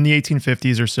in the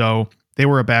 1850s or so, they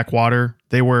were a backwater.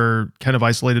 They were kind of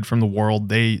isolated from the world.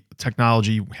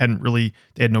 Technology they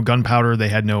had no gunpowder. They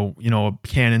had no,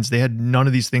 cannons. They had none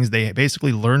of these things. They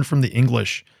basically learned from the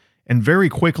English and very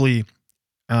quickly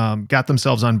got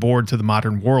themselves on board to the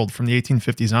modern world from the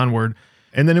 1850s onward.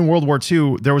 And then in World War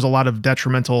II, there was a lot of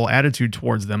detrimental attitude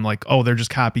towards them. Like, oh, they're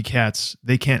just copycats.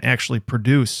 They can't actually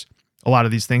produce a lot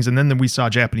of these things. And then we saw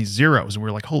Japanese Zeros and we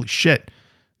were like, holy shit,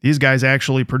 these guys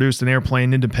actually produced an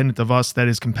airplane independent of us that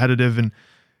is competitive. And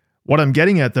what I'm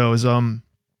getting at, though, is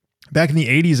back in the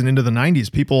 80s and into the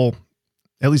 90s, people,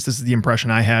 at least this is the impression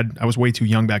I had. I was way too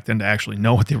young back then to actually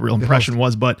know what the real impression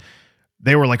was, but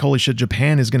they were like, holy shit,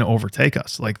 Japan is going to overtake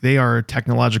us. Like they are a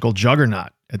technological juggernaut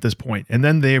at this point. And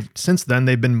then since then,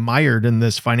 they've been mired in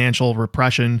this financial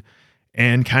repression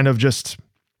and kind of just,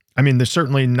 I mean, they're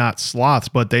certainly not sloths,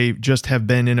 but they just have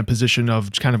been in a position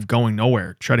of kind of going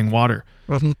nowhere, treading water.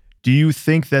 Mm-hmm. Do you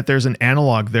think that there's an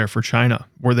analog there for China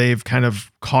where they've kind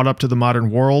of caught up to the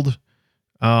modern world?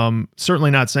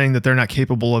 Certainly not saying that they're not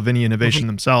capable of any innovation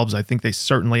themselves. I think they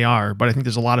certainly are, but I think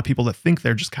there's a lot of people that think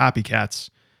they're just copycats.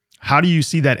 How do you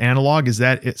see that analog? Is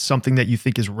that something that you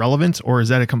think is relevant, or is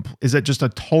that just a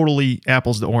totally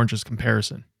apples to oranges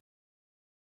comparison?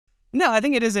 No, I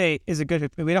think it is a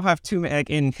good. We don't have too many, like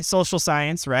in social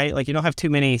science, right? Like you don't have too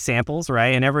many samples,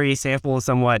 right? And every sample is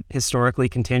somewhat historically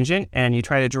contingent, and you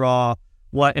try to draw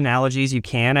what analogies you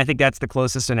can. I think that's the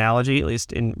closest analogy, at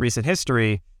least in recent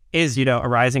history, is a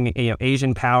rising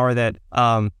Asian power that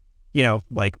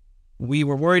like we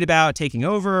were worried about taking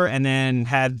over, and then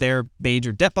had their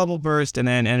major debt bubble burst, and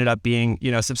then ended up being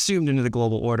subsumed into the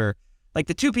global order. Like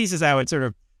the two pieces I would sort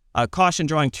of caution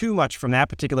drawing too much from that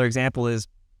particular example is,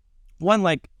 one,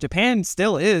 like Japan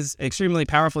still is an extremely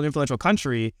powerful and influential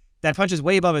country that punches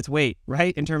way above its weight,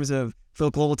 right? In terms of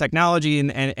global technology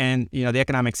and the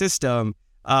economic system.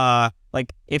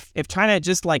 Like if China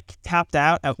just like tapped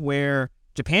out at where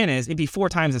Japan is, it'd be 4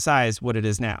 times the size what it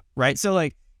is now, right? So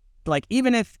like like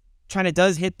even if China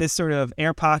does hit this sort of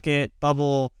air pocket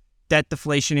bubble, debt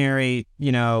deflationary,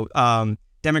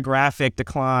 demographic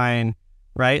decline,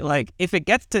 right? Like if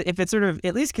it sort of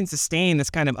at least can sustain this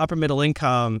kind of upper middle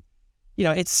income,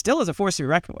 it still is a force to be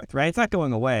reckoned with, right? It's not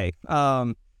going away.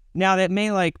 Now that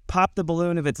may like pop the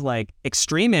balloon of its like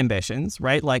extreme ambitions,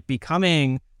 right? Like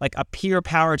becoming like a peer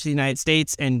power to the United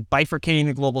States and bifurcating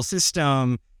the global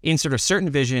system in sort of certain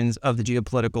visions of the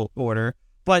geopolitical order.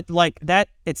 But like that,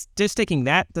 it's just taking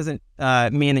that doesn't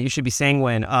mean that you should be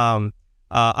sanguine on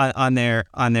their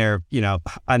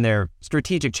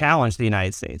strategic challenge to the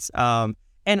United States.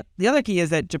 And the other key is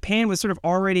that Japan was sort of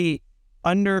already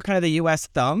under kind of the U.S.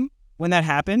 thumb when that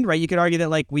happened, right? You could argue that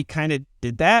like we kind of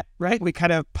did that, right? We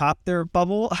kind of popped their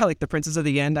bubble, like the Princess of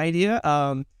the End idea.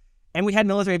 And we had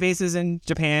military bases in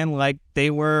Japan, like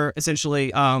they were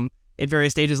essentially at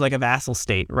various stages like a vassal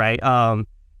state, right?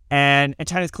 And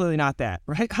China's clearly not that,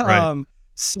 right? Right.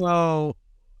 So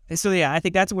yeah, I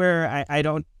think that's where I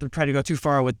don't try to go too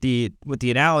far with the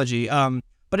analogy.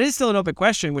 But it is still an open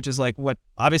question, which is like what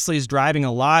obviously is driving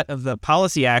a lot of the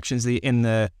policy actions in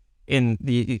the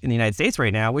United States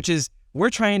right now, which is we're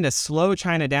trying to slow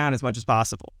China down as much as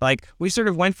possible. Like we sort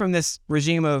of went from this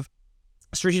regime of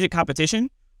strategic competition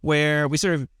where we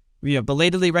sort of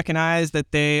belatedly recognize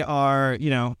that they are,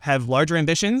 have larger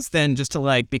ambitions than just to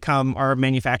like become our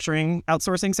manufacturing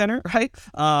outsourcing center, right?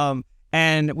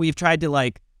 And we've tried to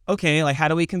like, okay, like how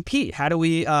do we compete? How do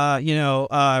we,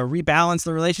 rebalance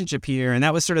the relationship here? And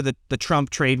that was sort of the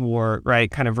Trump trade war, right?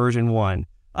 Kind of version 1,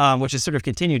 which has sort of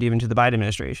continued even to the Biden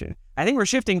administration. I think we're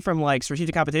shifting from like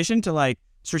strategic competition to like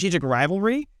strategic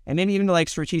rivalry and maybe even to like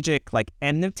strategic like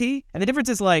enmity. And the difference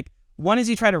is like, one is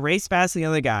you try to race past the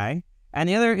other guy. And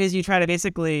the other is you try to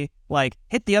basically like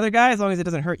hit the other guy as long as it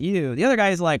doesn't hurt you. The other guy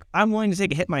is like, I'm willing to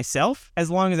take a hit myself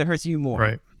as long as it hurts you more.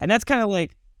 Right. And that's kind of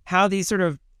like how these sort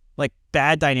of like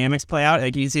bad dynamics play out.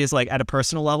 Like you see this like at a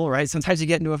personal level, right? Sometimes you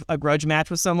get into a grudge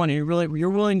match with someone and you're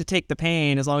willing to take the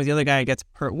pain as long as the other guy gets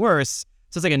hurt worse.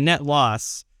 So it's like a net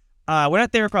loss. We're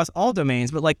not there across all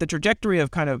domains, but like the trajectory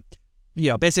of kind of,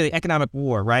 basically economic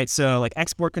war, right? So like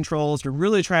export controls to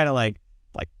really try to like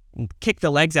kick the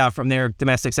legs out from their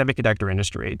domestic semiconductor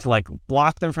industry, to like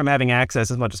block them from having access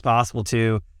as much as possible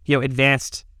to,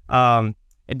 advanced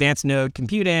node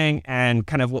computing, and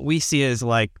kind of what we see as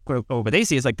like, or what they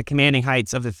see as like the commanding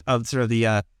heights of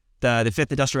the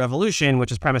fifth industrial revolution,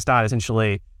 which is premised on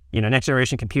essentially, next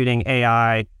generation computing,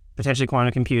 AI, potentially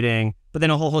quantum computing, but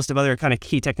then a whole host of other kind of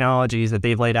key technologies that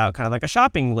they've laid out kind of like a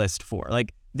shopping list for.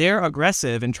 Like they're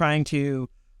aggressive in trying to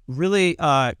really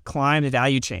climb the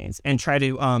value chains and try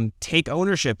to take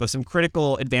ownership of some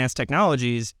critical advanced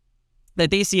technologies that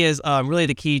they see as really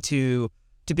the key to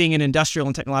being an industrial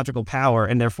and technological power,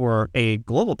 and therefore a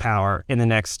global power in the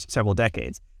next several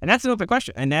decades. And that's an open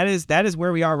question. And that is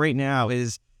where we are right now.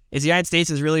 Is the United States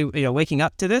is really waking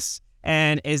up to this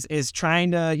and is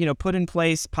trying to put in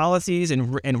place policies and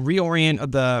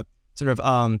reorient the sort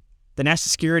of the national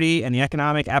security and the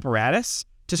economic apparatus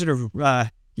to sort of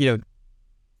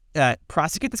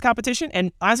prosecute this competition.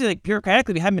 And honestly, like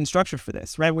bureaucratically, we haven't been structured for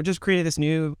this, right? We just created this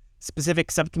new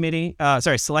specific select committee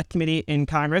in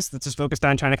Congress that's just focused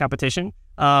on China competition.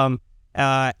 And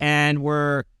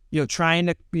we're,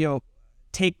 trying to,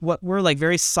 take what were like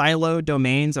very siloed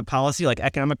domains of policy, like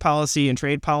economic policy and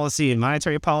trade policy and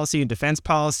monetary policy and defense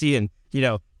policy and,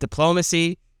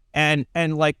 diplomacy. And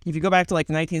like, if you go back to like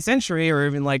the 19th century or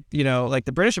even like, like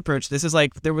the British approach, this is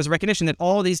like, there was recognition that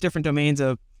all these different domains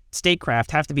of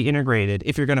statecraft have to be integrated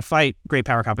if you're going to fight great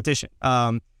power competition.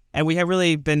 And we have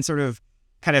really been sort of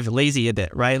kind of lazy a bit,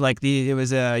 right? Like it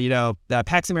was the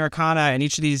Pax Americana, and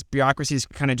each of these bureaucracies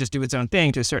kind of just do its own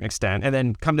thing to a certain extent, and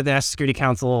then come to the National Security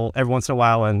Council every once in a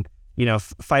while and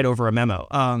fight over a memo.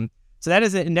 So that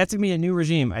is it, and that's gonna be a new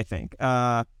regime, I think.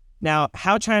 Now,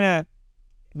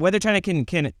 whether China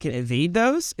can evade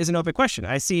those is an open question.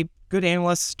 I see good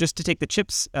analysts, just to take the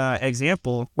CHIPS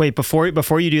example. Wait, before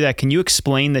you do that, can you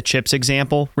explain the CHIPS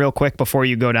example real quick before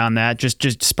you go down that?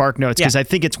 Just spark notes, because I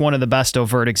think it's one of the best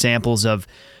overt examples of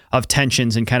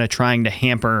tensions and kind of trying to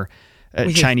hamper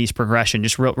Chinese progression.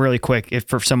 Just really quick,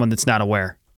 for someone that's not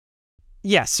aware.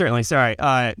 Yes, certainly. Sorry,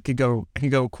 I could go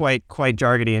quite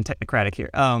jargony and technocratic here.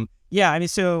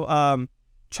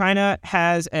 China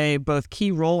has a both key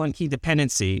role and key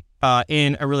dependency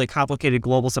in a really complicated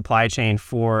global supply chain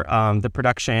for the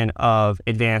production of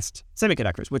advanced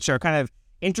semiconductors, which are kind of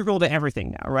integral to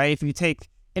everything now, right? If you take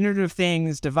Internet of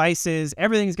Things, devices,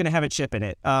 everything's going to have a chip in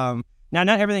it. Now,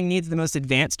 not everything needs the most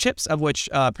advanced chips, of which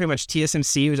pretty much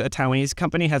TSMC, who's a Taiwanese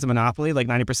company, has a monopoly, like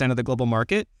 90% of the global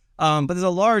market. But there's a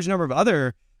large number of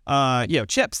other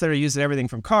chips that are used in everything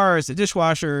from cars to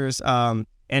dishwashers,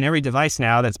 and every device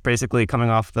now that's basically coming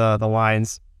off the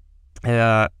lines,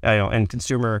 and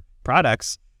consumer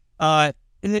products.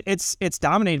 It's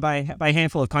dominated by a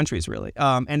handful of countries, really.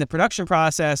 And the production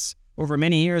process over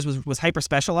many years was hyper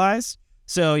specialized.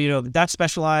 So, the Dutch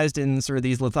specialized in sort of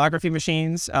these lithography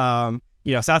machines.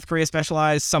 South Korea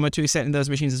specialized somewhat to extent in those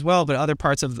machines as well, but other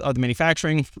parts of the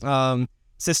manufacturing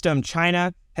system,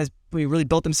 China has really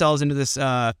built themselves into this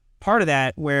part of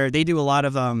that where they do a lot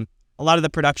of the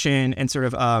production and sort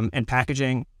of and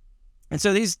packaging. And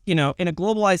so these, in a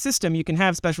globalized system, you can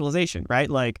have specialization, right?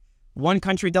 Like one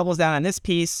country doubles down on this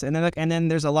piece, and then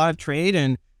there's a lot of trade,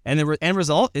 and the end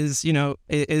result is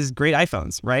is great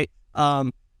iPhones, right?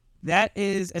 That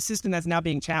is a system that's now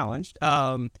being challenged.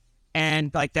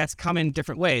 And like that's come in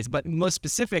different ways, but most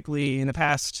specifically in the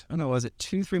past, I don't know, was it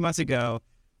 2-3 months ago,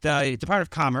 the Department of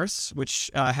Commerce, which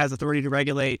has authority to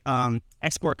regulate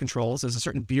export controls, there's a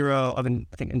certain Bureau of,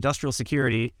 I think, Industrial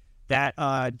Security that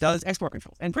does export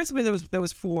controls, and principally that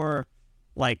was for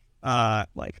like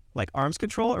arms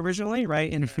control originally,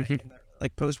 right? In the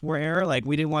like post-war era, like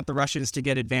we didn't want the Russians to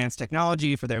get advanced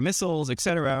technology for their missiles,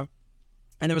 etc.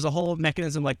 And there was a whole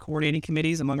mechanism like coordinating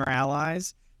committees among our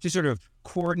allies to sort of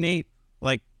coordinate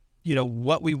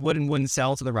what we would and wouldn't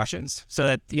sell to the Russians, so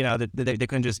that that they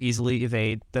couldn't just easily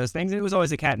evade those things. It was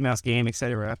always a cat and mouse game,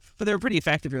 etc. But they were pretty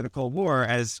effective during the Cold War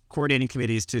as coordinating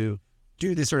committees to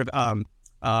do this sort of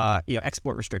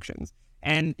export restrictions.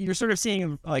 And you're sort of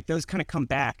seeing like those kind of come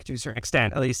back to a certain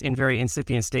extent, at least in very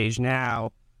incipient stage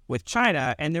now with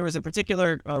China. And there was a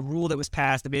particular rule that was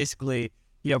passed that basically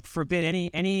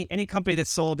forbid any company that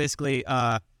sold basically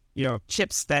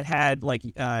chips that had like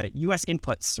U.S.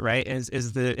 inputs, right,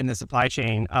 in the supply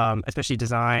chain, especially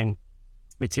design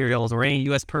materials, or any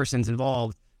U.S. persons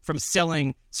involved from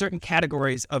selling certain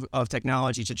categories of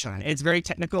technology to China. It's very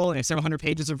technical, and it's several hundred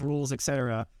pages of rules,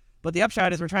 etc. But the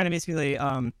upshot is we're trying to basically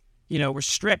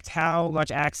restrict how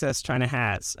much access China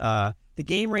has. The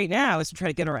game right now is to try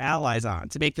to get our allies on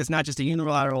to make this not just a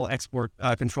unilateral export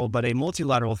control, but a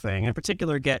multilateral thing. In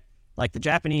particular, get like the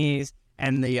Japanese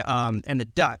and the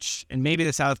Dutch and maybe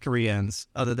the South Koreans,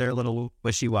 although they're a little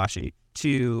wishy-washy,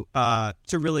 to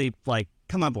really like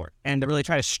come on board and to really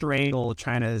try to strangle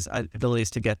China's abilities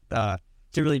to get to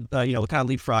really kind of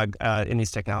leapfrog in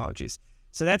these technologies.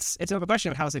 So it's a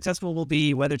question of how successful we'll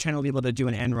be, whether China will be able to do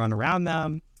an end run around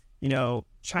them.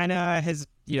 China has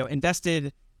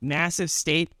invested massive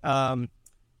state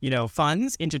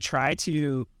funds into try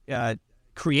to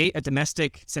create a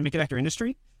domestic semiconductor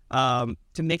industry to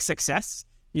make success.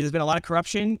 There's been a lot of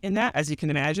corruption in that, as you can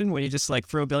imagine, when you just like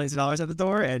throw billions of dollars at the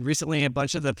door. And recently, a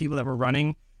bunch of the people that were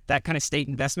running that kind of state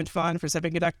investment fund for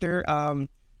semiconductor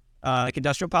like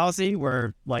industrial policy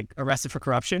were like arrested for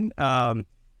corruption,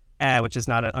 which is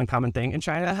not an uncommon thing in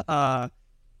China.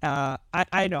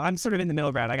 I know I'm sort of in the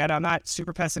middle ground. I'm not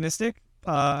super pessimistic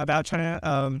about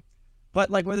China, but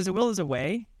like where there's a will, there's a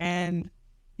way, and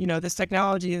this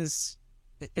technology it's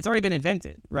already been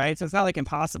invented, right? So it's not like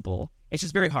impossible. It's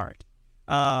just very hard.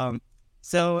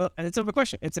 So and it's a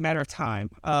question. It's a matter of time,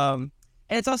 and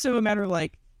it's also a matter of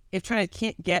like if China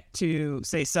can't get to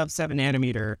say sub 7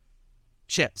 nanometer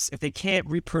chips, if they can't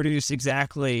reproduce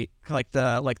exactly like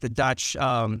the Dutch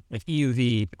like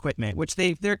EUV equipment, which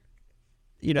they're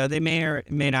they may or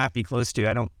may not be close to.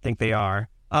 I don't think they are.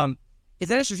 Is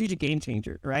that a strategic game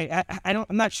changer, right? I'm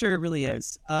not sure it really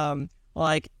is.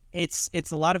 Like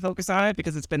it's a lot of focus on it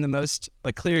because it's been the most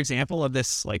like clear example of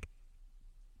this like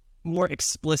more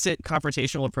explicit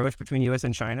confrontational approach between U.S.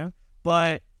 and China,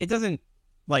 but it doesn't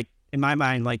like in my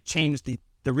mind like change the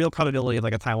real probability of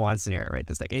like a Taiwan scenario, right?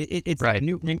 It's like it's right. A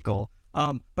new wrinkle.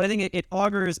 But I think it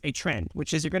augurs a trend,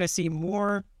 which is you're going to see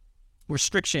more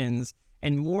restrictions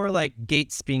and more like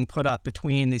gates being put up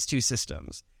between these two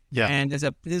systems. Yeah. And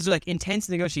there's like intense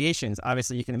negotiations,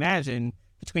 obviously you can imagine,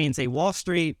 between say Wall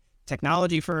Street,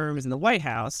 technology firms, and the White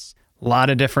House. A lot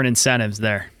of different incentives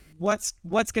there. What's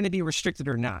going to be restricted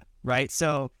or not, right?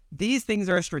 So these things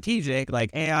are strategic, like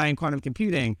AI and quantum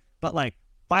computing, but like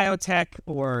biotech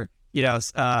or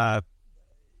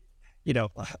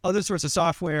other sorts of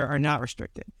software are not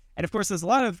restricted. And of course, there's a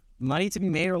lot of money to be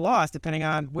made or lost depending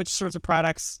on which sorts of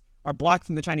products are blocked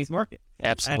from the Chinese market.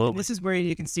 Absolutely. And this is where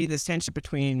you can see this tension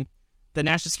between the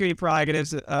national security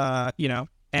prerogatives,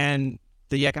 and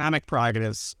the economic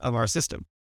prerogatives of our system.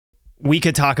 We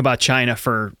could talk about China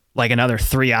for like another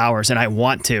 3 hours, and I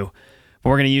want to, but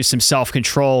we're going to use some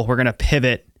self-control. We're going to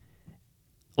pivot.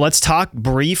 Let's talk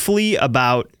briefly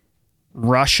about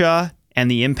Russia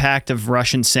and the impact of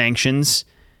Russian sanctions,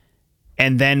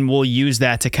 and then we'll use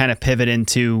that to kind of pivot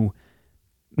into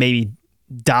maybe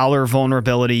dollar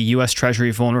vulnerability, U.S.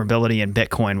 Treasury vulnerability, and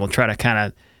Bitcoin. We'll try to kind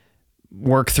of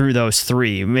work through those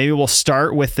three. Maybe we'll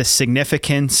start with the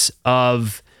significance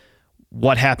of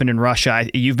what happened in Russia.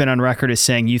 You've been on record as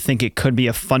saying you think it could be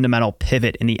a fundamental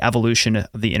pivot in the evolution of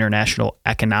the international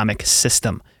economic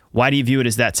system. Why do you view it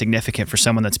as that significant for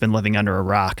someone that's been living under a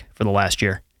rock for the last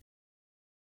year?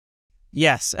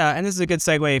 Yes, and this is a good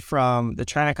segue from the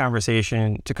China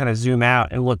conversation to kind of zoom out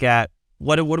and look at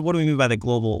what do we mean by the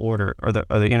global order or the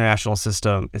international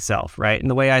system itself, right? And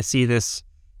the way I see this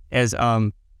as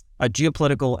a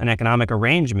geopolitical and economic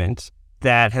arrangement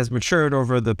that has matured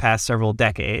over the past several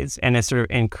decades and is sort of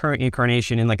in current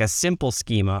incarnation in like a simple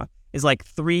schema is like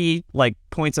three like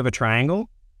points of a triangle.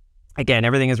 Again,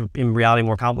 everything is in reality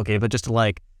more complicated, but just to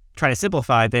like try to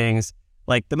simplify things,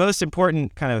 like the most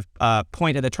important kind of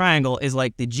point of the triangle is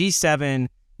like the G7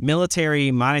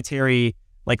 military, monetary,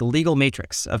 like legal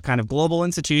matrix of kind of global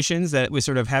institutions that we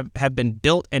sort of have been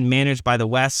built and managed by the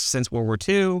West since World War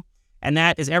II. And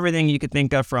that is everything you could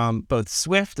think of from both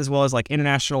SWIFT as well as like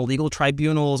international legal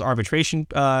tribunals, arbitration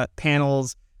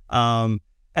panels,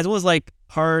 as well as like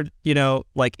hard,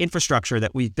 like infrastructure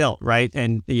that we've built, right?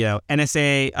 And,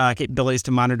 NSA capabilities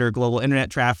to monitor global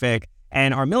internet traffic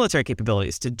and our military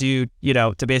capabilities to do,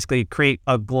 to basically create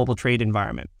a global trade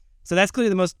environment. So that's clearly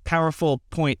the most powerful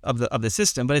point of the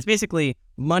system, but it's basically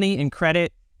money and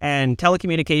credit and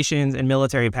telecommunications and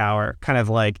military power kind of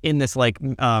like in this like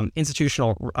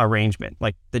institutional arrangement,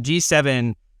 like the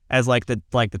G7 as like the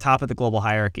top of the global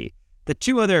hierarchy. The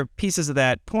two other pieces of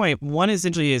that point, one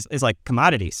essentially is like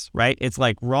commodities, right? It's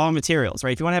like raw materials,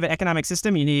 right? If you want to have an economic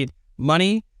system, you need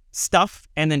money, stuff,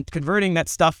 and then converting that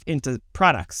stuff into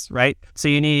products, right? So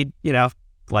you need,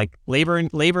 like labor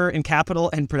and capital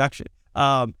and production.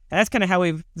 And that's kind of how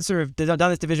we've sort of done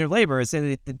this division of labor. Is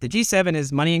the G7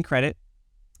 is money and credit,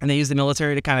 and they use the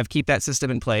military to kind of keep that system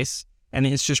in place and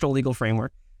the institutional legal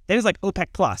framework. Then it's like OPEC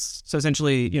plus. So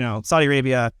essentially, Saudi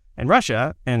Arabia and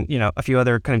Russia and, a few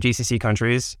other kind of GCC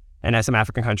countries and some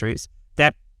African countries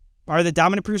that are the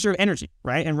dominant producer of energy,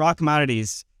 right? And raw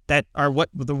commodities that are what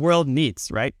the world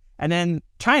needs, right? And then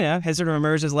China has sort of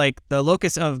emerged as like the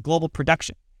locus of global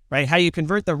production, right? How you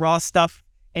convert the raw stuff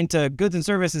into goods and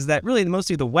services that really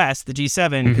mostly the West, the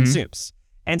G7, consumes.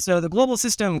 And so the global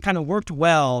system kind of worked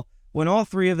well when all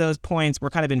three of those points were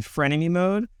kind of in frenemy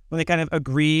mode, when they kind of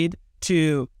agreed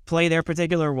to play their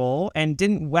particular role and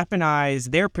didn't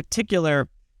weaponize their particular,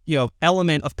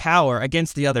 element of power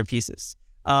against the other pieces.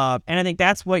 And I think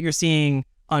that's what you're seeing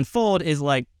unfold is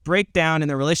like breakdown in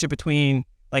the relationship between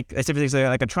like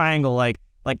a triangle, like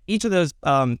each of those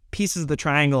pieces of the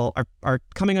triangle are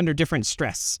coming under different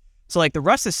stress. So like the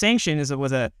Russia sanction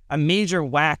was a major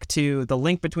whack to the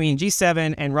link between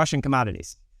G7 and Russian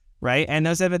commodities, right? And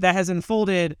that has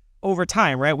unfolded over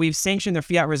time, right? We've sanctioned their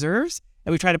fiat reserves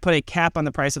and we try to put a cap on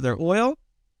the price of their oil.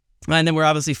 And then we're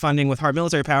obviously funding with hard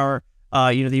military power,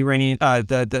 the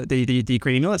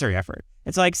Ukrainian military effort.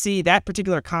 It's like, see that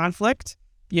particular conflict,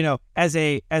 as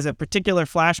a particular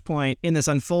flashpoint in this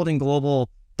unfolding global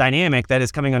dynamic that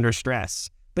is coming under stress.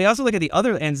 But you also look at the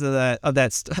other ends of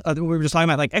that we were just talking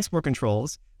about, like export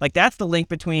controls. Like that's the link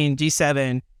between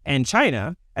G7 and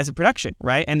China as a production,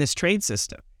 right? And this trade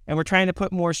system. And we're trying to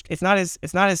put more. It's not as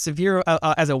severe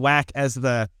as a whack as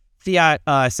the fiat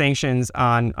sanctions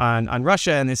on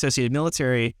Russia and the associated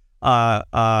military,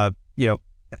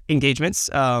 engagements,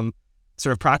 sort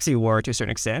of proxy war to a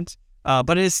certain extent.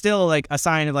 But it is still like a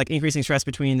sign of like increasing stress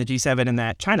between the G7 and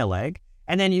that China leg.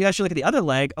 And then you actually look at the other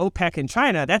leg, OPEC and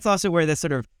China. That's also where this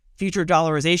sort of future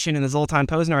dollarization and the Zoltan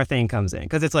Poznar thing comes in,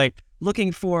 because it's like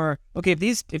looking for, okay, if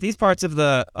these parts of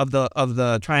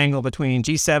the triangle between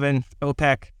G7,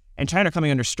 OPEC, and China are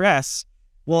coming under stress,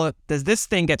 well, does this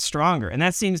thing get stronger? And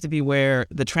that seems to be where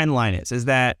the trend line is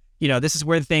that, this is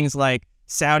where things like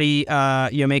Saudi,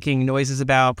 making noises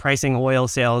about pricing oil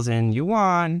sales in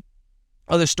yuan,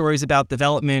 other stories about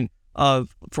development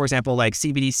of, for example, like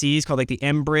CBDCs called like the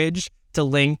M Bridge to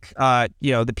link,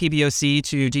 the PBOC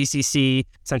to GCC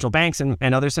central banks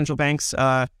and other central banks, in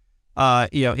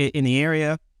the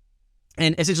area,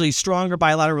 and essentially stronger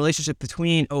bilateral relationship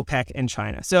between OPEC and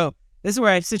China. So this is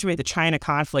where I situate the China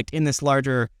conflict in this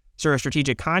larger sort of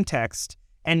strategic context,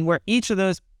 and where each of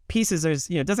those pieces is,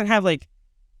 doesn't have like,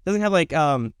 this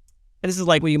is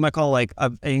like what you might call like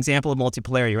an example of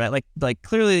multipolarity, right? Like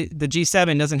clearly the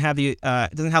G7 doesn't have the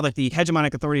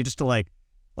hegemonic authority just to like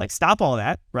stop all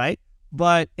that, right?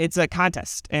 But it's a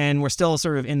contest, and we're still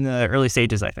sort of in the early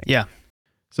stages, I think. Yeah.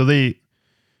 So the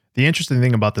interesting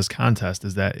thing about this contest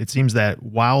is that it seems that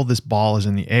while this ball is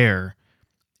in the air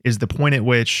is the point at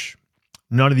which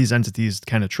none of these entities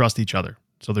kind of trust each other.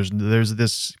 So there's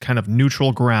this kind of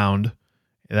neutral ground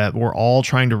that we're all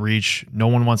trying to reach. No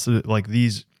one wants to, like,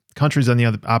 these countries on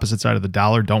the opposite side of the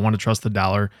dollar don't want to trust the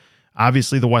dollar.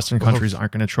 Obviously, the Western countries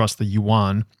aren't going to trust the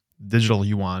yuan, digital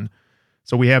yuan.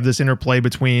 So we have this interplay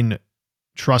between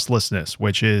trustlessness,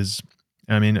 which is,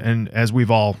 I mean, and as we've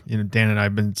all, Dan and I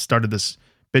have started this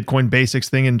Bitcoin basics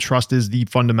thing, and trust is the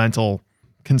fundamental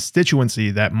constituency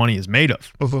that money is made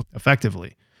of,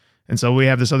 effectively. And so we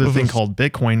have this other thing called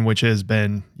Bitcoin, which has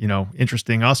been,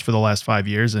 interesting us for the last 5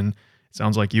 years, and it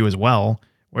sounds like you as well,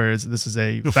 whereas this is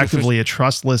effectively a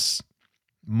trustless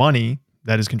money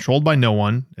that is controlled by no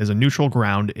one, as a neutral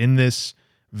ground in this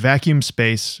vacuum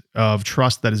space of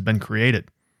trust that has been created.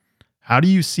 How do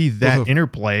you see that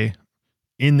interplay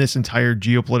in this entire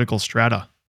geopolitical strata?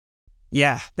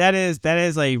 Yeah, that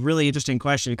is a really interesting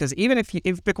question, because even if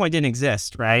Bitcoin didn't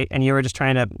exist, right, and you were just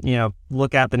trying to,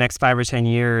 look at the next 5 or 10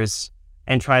 years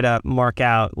and try to mark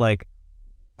out, like,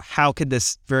 how could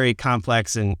this very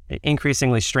complex and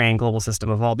increasingly strained global system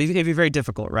evolve? It'd be very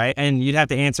difficult, right? And you'd have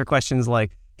to answer questions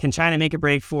like, can China make a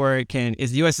break for it?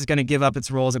 Is the U.S. going to give up its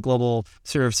role as a global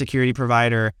sort of security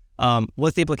provider?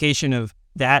 What's the implication of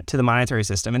that to the monetary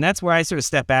system? And that's where I sort of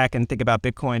step back and think about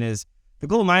Bitcoin is the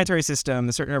global monetary system,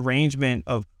 the certain arrangement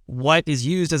of what is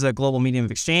used as a global medium of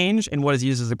exchange and what is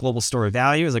used as a global store of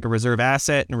value, as like a reserve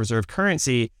asset and a reserve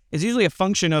currency, is usually a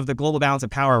function of the global balance of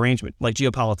power arrangement, like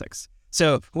geopolitics.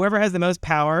 So whoever has the most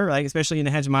power, like especially in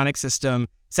the hegemonic system,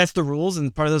 sets the rules,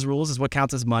 and part of those rules is what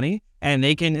counts as money, and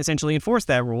they can essentially enforce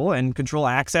that rule and control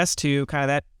access to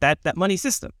kind of that money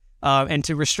system, and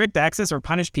to restrict access or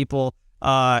punish people,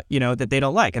 that they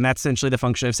don't like, and that's essentially the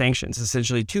function of sanctions.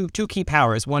 Essentially, two key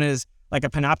powers. One is like a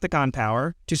panopticon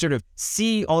power to sort of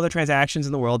see all the transactions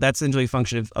in the world. That's essentially a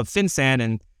function of FinCEN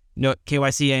and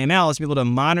KYC AML is to be able to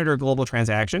monitor global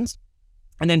transactions,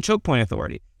 and then choke point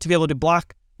authority to be able to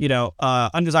block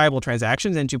undesirable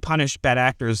transactions and to punish bad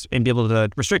actors and be able to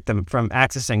restrict them from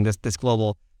accessing this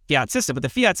global fiat system. But the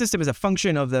fiat system is a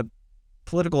function of the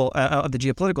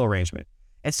geopolitical arrangement.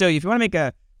 And so if you want to make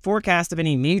a forecast of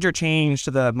any major change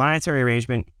to the monetary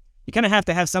arrangement, you kind of have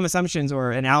to have some assumptions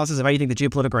or analysis of how you think the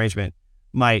geopolitical arrangement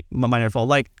might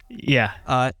unfold.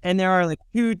 And there are like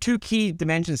two key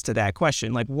dimensions to that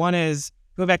question. Like, one is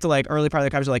go back to like early part of the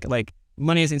conversation, like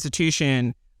money as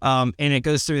institution. And it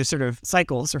goes through sort of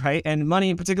cycles, right? And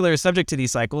money in particular is subject to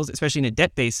these cycles, especially in a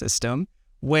debt-based system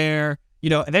where,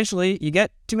 eventually you get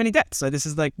too many debts. So this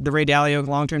is like the Ray Dalio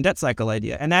long-term debt cycle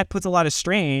idea. And that puts a lot of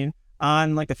strain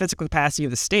on like the physical capacity of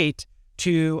the state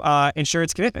to ensure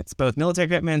its commitments, both military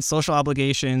commitments, social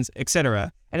obligations, et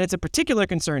cetera. And it's a particular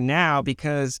concern now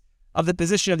because of the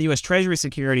position of the U.S. Treasury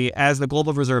security as the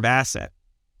global reserve asset,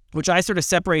 which I sort of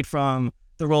separate from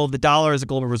the role of the dollar as a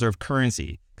global reserve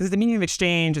currency. Because it's the medium of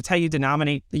exchange, it's how you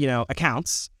denominate,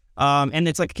 accounts. And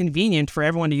it's like convenient for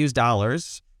everyone to use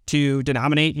dollars to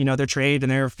denominate, their trade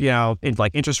and their, in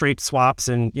like interest rate swaps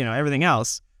and, everything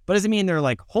else. But doesn't mean they're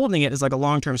like holding it as like a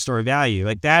long-term store of value.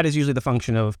 Like that is usually the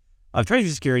function of treasury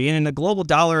security. And in the global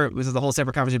dollar, this is the whole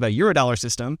separate conversation about Eurodollar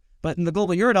system. But in the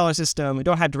global Eurodollar system, we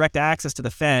don't have direct access to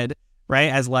the Fed,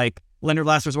 right? As like lender of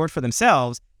last resort for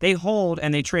themselves. They hold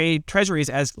and they trade treasuries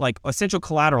as like essential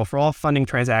collateral for all funding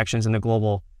transactions in the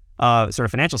global sort of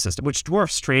financial system, which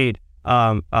dwarfs trade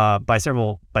by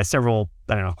several,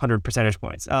 100 percentage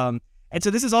points. And so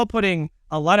this is all putting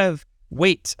a lot of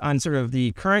weight on sort of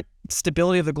the current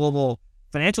stability of the global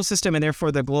financial system and therefore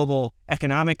the global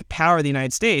economic power of the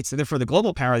United States, and therefore the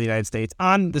global power of the United States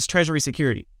on this treasury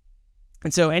security.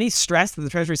 And so any stress that the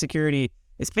treasury security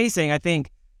is facing, I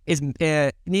think, is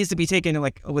needs to be taken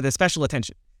like with a special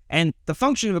attention. And the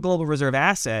function of a global reserve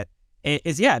asset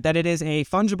is that it is a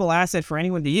fungible asset for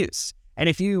anyone to use. And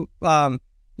if you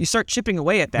you start chipping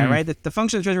away at that, right? The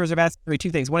function of the treasury reserve asset is really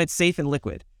two things. One, it's safe and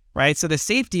liquid, right? So the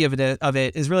safety of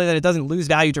it is really that it doesn't lose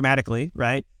value dramatically,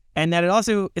 right? And that it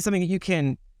also is something that you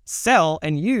can sell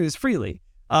and use freely.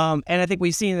 And I think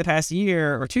we've seen in the past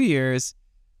year or 2 years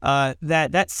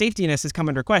that safetiness has come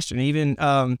under question. Even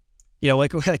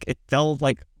like it fell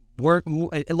like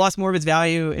it lost more of its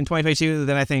value in 2022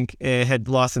 than I think it had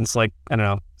lost since like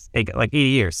 80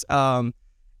 years.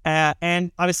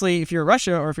 And obviously, if you're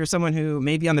Russia or if you're someone who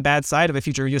may be on the bad side of a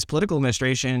future U.S. political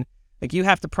administration, like you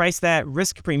have to price that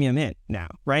risk premium in now,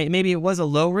 right? Maybe it was a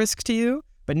low risk to you,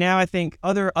 but now I think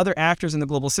other actors in the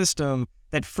global system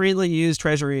that freely use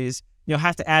treasuries,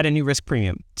 have to add a new risk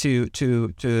premium to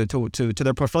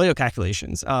their portfolio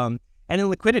calculations. And then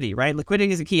liquidity, right?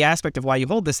 Liquidity is a key aspect of why you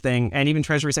hold this thing. And even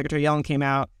Treasury Secretary Yellen came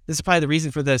out. This is probably the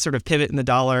reason for the sort of pivot in the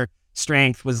dollar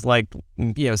strength was like,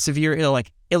 severe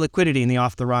illiquidity in the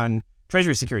off-the-run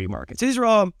Treasury security market. So these are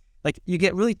all like you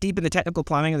get really deep in the technical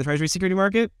plumbing of the Treasury security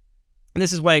market. And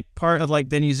this is like part of like,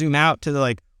 then you zoom out to the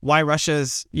like why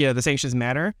Russia's, the sanctions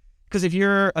matter. Because if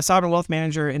you're a sovereign wealth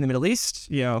manager in the Middle East,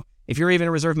 if you're even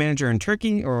a reserve manager in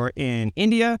Turkey or in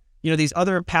India, these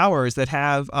other powers that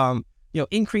have,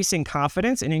 increasing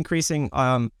confidence and increasing,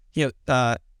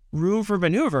 room for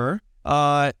maneuver,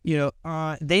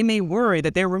 they may worry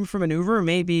that their room for maneuver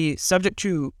may be subject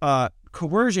to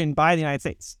coercion by the United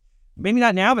States. Maybe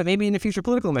not now, but maybe in the future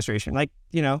political administration. Like,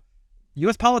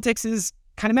 U.S. politics is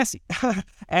kind of messy,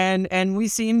 and we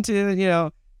seem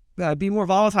to, be more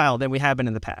volatile than we have been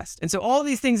in the past. And so all of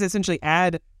these things essentially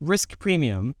add risk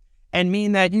premium and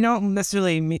mean that you don't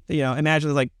necessarily,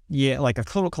 imagine like a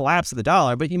total collapse of the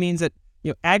dollar, but it means that,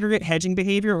 aggregate hedging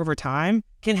behavior over time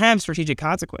can have strategic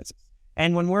consequences.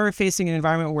 And when we're facing an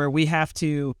environment where we have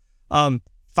to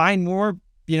find more,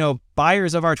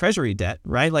 buyers of our treasury debt,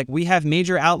 right? Like we have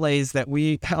major outlays that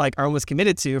we like are almost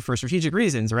committed to for strategic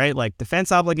reasons, right? Like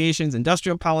defense obligations,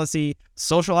 industrial policy,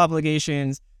 social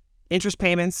obligations, interest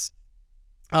payments,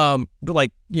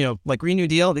 like Green New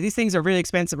Deal. These things are really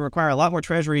expensive and require a lot more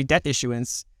treasury debt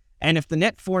issuance. And if the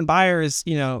net foreign buyer is,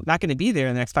 not going to be there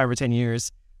in the next 5 or 10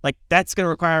 years, like that's going to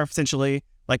require essentially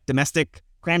like domestic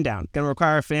cram down, going to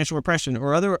require financial repression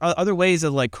or other ways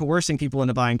of like coercing people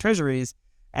into buying treasuries.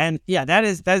 And yeah, that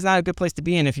is not a good place to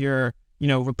be in if you're,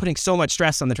 we're putting so much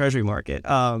stress on the treasury market.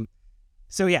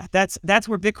 So yeah, that's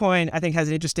where Bitcoin I think has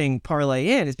an interesting parlay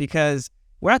in, is because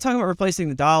we're not talking about replacing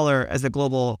the dollar as the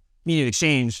global medium of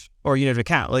exchange or unit of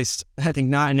account, at least I think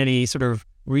not in any sort of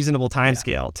reasonable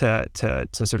timescale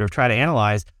to sort of try to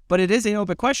analyze. But it is an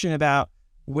open question about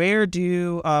where's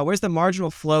the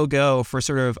marginal flow go for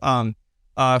sort of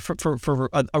for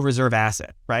a reserve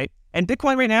asset, right? And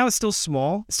Bitcoin right now is still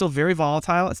small, it's still very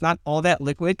volatile. It's not all that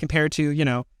liquid compared to,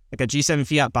 like a G7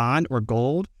 fiat bond or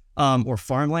gold or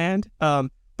farmland.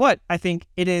 But I think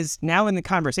it is now in the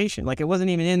conversation. Like it wasn't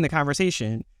even in the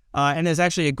conversation. And there's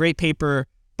actually a great paper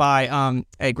by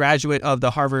a graduate of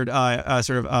the Harvard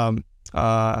economics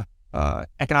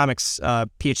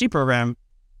PhD program.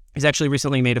 He's actually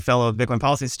recently made a fellow of the Bitcoin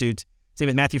Policy Institute. His name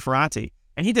is Matthew Ferranti.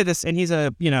 And he did this, and he's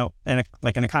an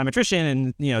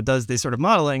econometrician and, does this sort of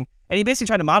modeling. And he basically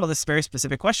tried to model this very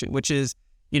specific question, which is,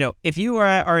 if you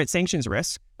are at sanctions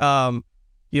risk, what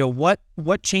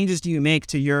changes do you make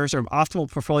to your sort of optimal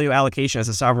portfolio allocation as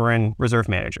a sovereign reserve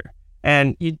manager?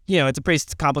 And it's a pretty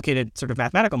complicated sort of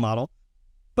mathematical model,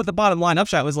 but the bottom line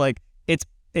upshot was like it's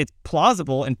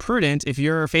plausible and prudent if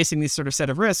you're facing these sort of set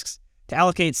of risks to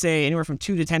allocate, say, anywhere from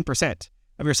 2 to 10%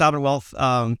 of your sovereign wealth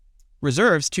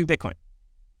reserves to Bitcoin,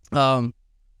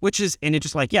 which is, and it's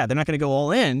just like, yeah, they're not going to go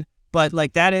all in, but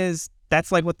like that's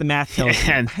like what the math tells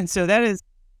you. And so that is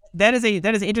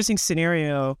an interesting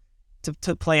scenario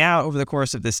to play out over the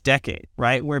course of this decade,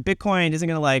 right? Where Bitcoin isn't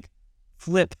going to like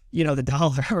flip, the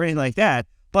dollar or anything like that,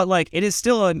 but like it is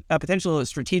still a potential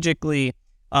strategically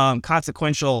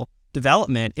consequential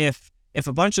development if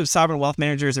a bunch of sovereign wealth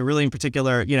managers are really in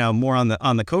particular, more on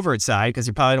the covert side, because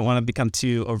you probably don't want to become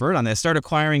too overt on this, start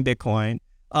acquiring Bitcoin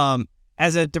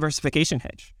as a diversification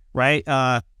hedge, right?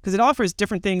 Because it offers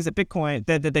different things that Bitcoin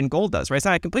than gold does, right? It's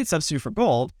not a complete substitute for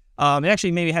gold. It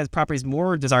actually maybe has properties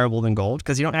more desirable than gold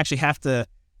because you don't actually have to,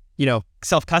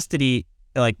 self-custody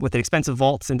like with the expensive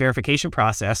vaults and verification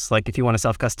process. Like if you want to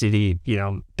self-custody,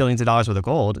 billions of dollars worth of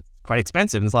gold, it's quite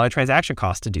expensive. There's a lot of transaction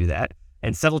costs to do that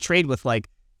and settle trade with like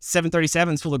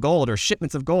 737s full of gold or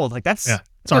shipments of gold. Like that's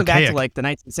going back to like the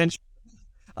 19th century.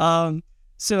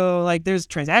 So like there's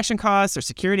transaction costs or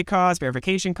security costs,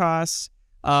 verification costs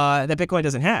that Bitcoin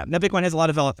doesn't have. Now Bitcoin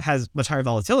has much higher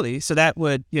volatility, so that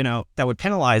would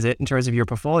penalize it in terms of your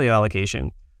portfolio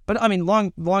allocation. But I mean,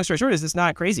 long story short is it's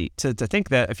not crazy to think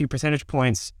that a few percentage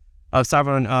points of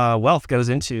sovereign wealth goes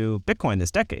into Bitcoin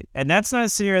this decade, and that's not a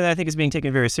scenario that I think is being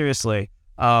taken very seriously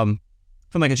from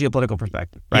like a geopolitical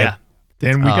perspective, right? Yeah.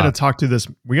 Dan, we got to talk to this.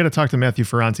 We got to talk to Matthew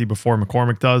Ferranti before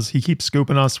McCormick does. He keeps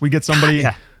scooping us. We get somebody,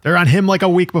 they're on him like a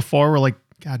week before. We're like,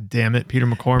 God damn it, Peter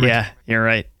McCormick. Yeah, you're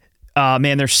right.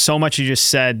 Man, there's so much you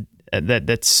just said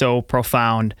that's so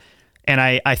profound. And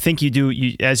I think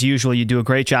you as usual, you do a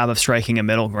great job of striking a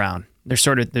middle ground. There's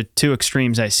sort of the two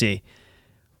extremes I see.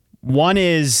 One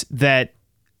is that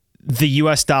the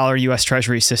US dollar, US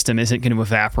Treasury system isn't going to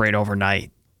evaporate overnight.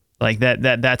 Like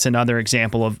that's another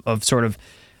example of sort of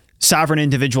sovereign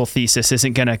individual thesis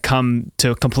isn't going to come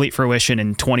to complete fruition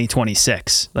in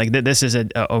 2026. Like this is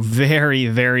a very,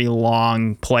 very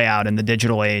long play out in the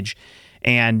digital age.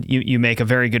 And you make a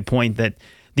very good point that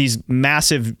these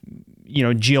massive,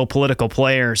 geopolitical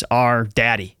players are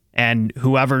daddy, and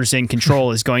whoever's in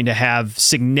control is going to have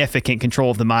significant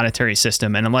control of the monetary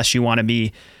system. And unless you want to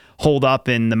be holed up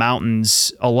in the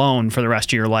mountains alone for the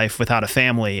rest of your life without a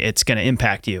family, it's going to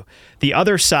impact you. The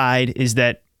other side is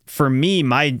that for me,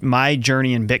 my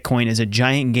journey in Bitcoin is a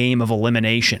giant game of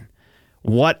elimination.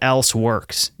 What else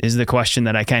works is the question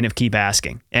that I kind of keep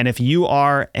asking. And if you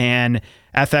are an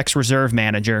FX reserve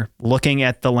manager looking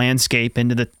at the landscape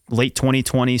into the late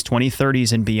 2020s,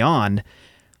 2030s, and beyond,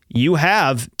 you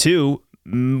have two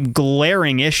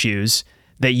glaring issues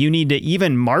that you need to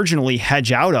even marginally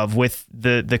hedge out of with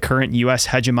the current U.S.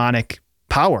 hegemonic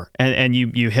power. And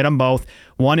you hit them both.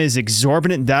 One is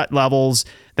exorbitant debt levels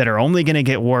that are only going to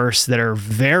get worse, that are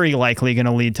very likely going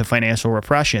to lead to financial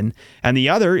repression. And the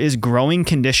other is growing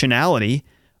conditionality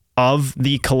of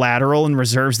the collateral and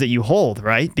reserves that you hold,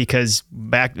 right? Because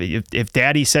if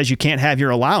daddy says you can't have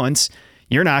your allowance,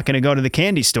 you're not going to go to the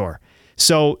candy store.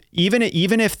 So even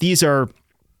if these are,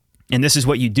 and this is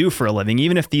what you do for a living,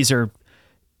 even if these are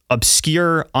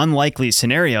obscure, unlikely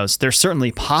scenarios, they're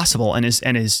certainly possible. And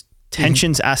as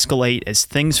tensions escalate, as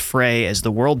things fray, as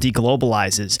the world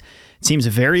deglobalizes, it seems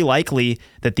very likely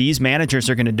that these managers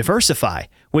are going to diversify,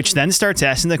 which then starts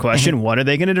asking the question, what are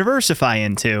they going to diversify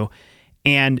into?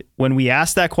 And when we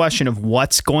ask that question of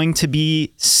what's going to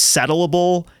be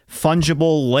settlable,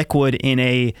 fungible, liquid in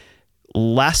a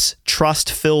less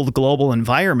trust-filled global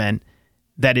environment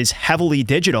that is heavily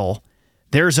digital,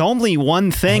 there's only one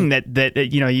thing that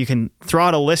you can throw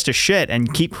out a list of shit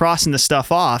and keep crossing the stuff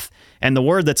off, and the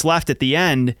word that's left at the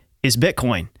end is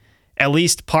Bitcoin, at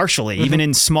least partially, even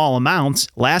in small amounts.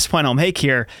 Last point I'll make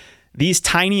here, these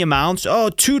tiny amounts,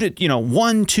 1,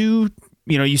 2,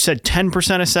 you said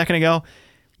 10% a second ago.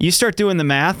 You start doing the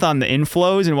math on the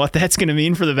inflows and what that's going to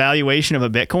mean for the valuation of a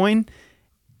Bitcoin,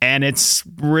 and it's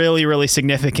really, really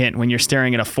significant when you're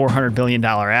staring at a $400 billion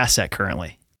asset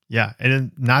currently. Yeah,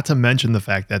 and not to mention the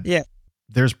fact that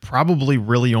there's probably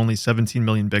really only 17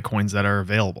 million Bitcoins that are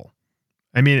available.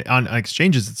 I mean, on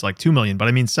exchanges, it's like 2 million, but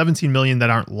I mean 17 million that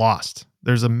aren't lost.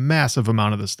 There's a massive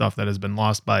amount of this stuff that has been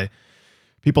lost by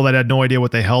people that had no idea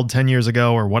what they held 10 years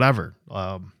ago or whatever.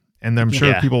 And I'm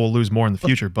sure people will lose more in the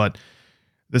future, but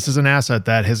this is an asset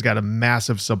that has got a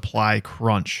massive supply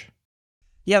crunch.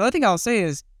 Yeah, the other thing I'll say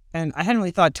is, and I hadn't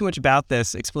really thought too much about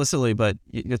this explicitly, but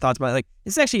your thoughts about it, like,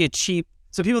 it's actually a cheap.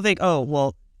 So people think, oh,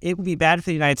 well, it would be bad for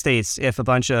the United States if a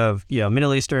bunch of,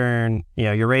 Middle Eastern,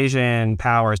 Eurasian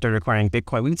powers started acquiring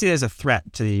Bitcoin. We would see it as a threat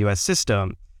to the U.S.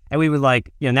 system. And we would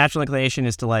natural inclination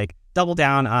is to double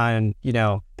down on,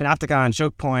 Panopticon,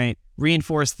 choke point,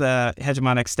 reinforce the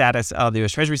hegemonic status of the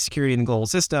U.S. Treasury security in the global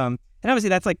system. And obviously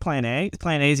that's plan A.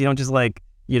 Plan A is you don't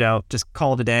just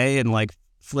call it a day and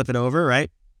flip it over,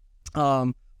 right?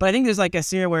 But I think there's a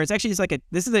scenario where it's actually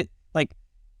just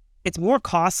it's more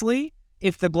costly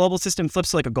if the global system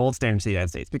flips to a gold standard to the United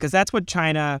States, because that's what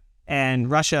China and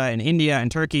Russia and India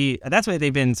and Turkey, that's what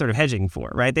they've been sort of hedging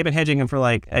for, right? They've been hedging them for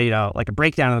a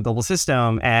breakdown of the global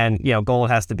system, and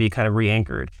gold has to be kind of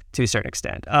re-anchored to a certain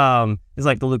extent. It's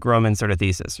like the Luke Roman sort of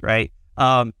thesis, right?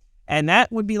 And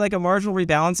that would be a marginal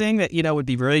rebalancing that would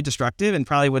be really destructive and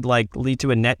probably would lead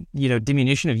to a net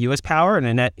diminution of U.S. power and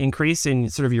a net increase in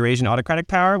sort of Eurasian autocratic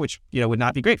power, which would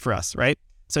not be great for us, right?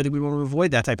 So we want to avoid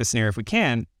that type of scenario if we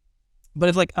can.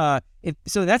 But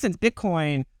so in that sense,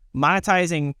 Bitcoin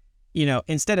monetizing,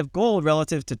 instead of gold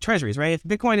relative to treasuries, right? If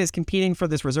Bitcoin is competing for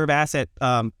this reserve asset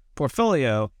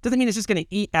portfolio, doesn't mean it's just going to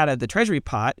eat out of the treasury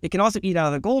pot. It can also eat out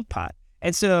of the gold pot.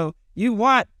 And so you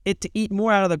want it to eat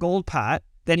more out of the gold pot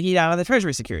than eat out of the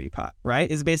treasury security pot, right?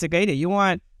 Is the basic idea. You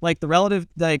want the relative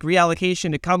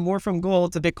reallocation to come more from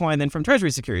gold to Bitcoin than from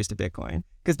treasury securities to Bitcoin.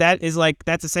 Because that is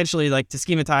that's essentially to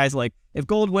schematize, if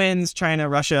gold wins, China,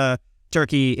 Russia,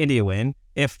 Turkey, India win.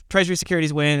 If treasury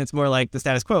securities win, it's more the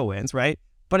status quo wins, right?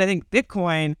 But I think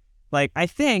Bitcoin, I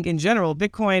think in general,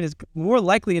 Bitcoin is more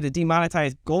likely to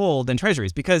demonetize gold than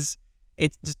treasuries because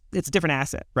it's a different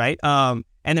asset, right? And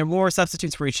they're more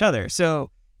substitutes for each other.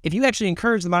 So if you actually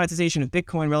encourage the monetization of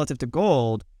Bitcoin relative to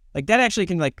gold, that actually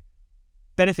can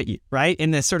benefit you, right?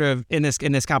 In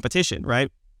this competition,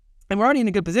 right? And we're already in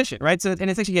a good position, right? So, and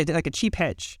it's actually a cheap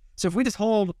hedge. So if we just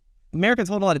Americans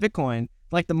hold a lot of Bitcoin,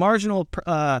 the marginal,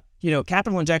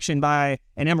 capital injection by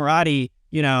an Emirati,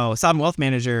 sovereign wealth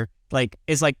manager,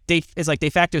 is de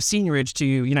facto seigniorage to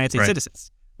United States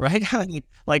citizens, right?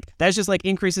 That's just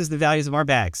increases the values of our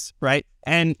bags, right?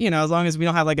 And as long as we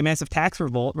don't have a massive tax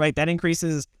revolt, right, that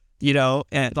increases,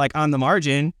 on the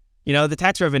margin, the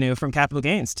tax revenue from capital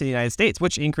gains to the United States,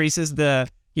 which increases the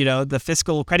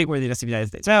fiscal creditworthiness of the United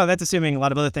States. Well, that's assuming a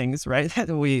lot of other things, right?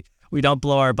 That we don't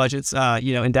blow our budgets,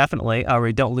 indefinitely, or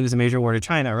we don't lose a major war to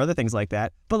China or other things like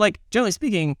that. But generally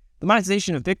speaking, the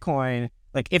monetization of Bitcoin,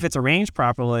 if it's arranged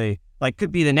properly, like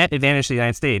could be the net advantage to the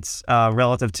United States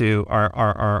relative to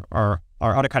our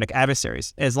autocratic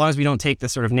adversaries, as long as we don't take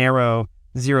this sort of narrow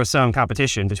zero-sum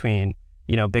competition between,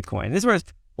 Bitcoin. This is where,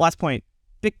 last point,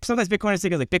 sometimes Bitcoin is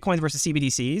thinking like Bitcoins versus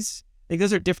CBDCs. Like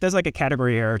those are different. There's like a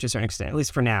category error to a certain extent, at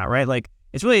least for now, right? Like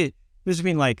it's really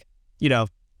between like,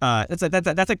 that's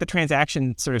like the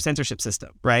transaction sort of censorship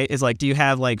system, right? Is like, do you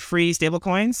have like free stable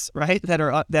coins, right, that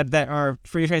are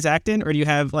free to transact in, or do you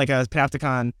have like a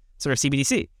Panopticon sort of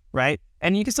CBDC, right?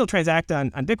 And you can still transact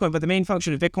on Bitcoin, but the main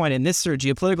function of Bitcoin in this sort of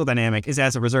geopolitical dynamic is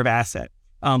as a reserve asset.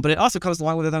 But it also comes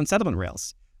along with its own settlement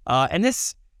rails. And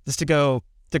this, just to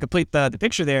complete the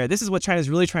picture there, this is what China's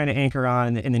really trying to anchor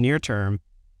on in the near term,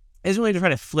 is really to try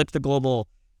to flip the global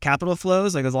capital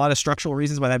flows. Like there's a lot of structural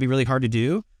reasons why that'd be really hard to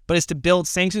do, but it's to build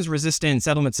sanctions-resistant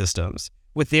settlement systems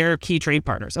with their key trade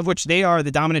partners, of which they are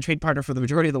the dominant trade partner for the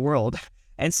majority of the world.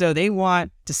 And so they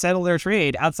want to settle their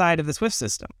trade outside of the SWIFT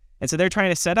system. And so they're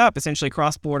trying to set up essentially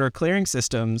cross-border clearing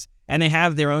systems, and they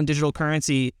have their own digital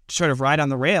currency to sort of ride on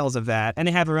the rails of that. And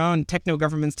they have their own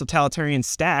techno-government's totalitarian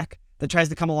stack that tries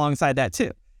to come alongside that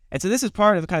too. And so this is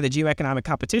part of kind of the geoeconomic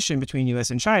competition between US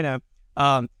and China.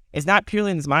 It's not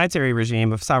purely in this monetary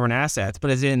regime of sovereign assets, but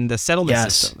is in the settlement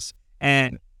systems.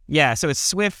 And so it's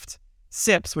SWIFT,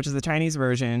 CIPS, which is the Chinese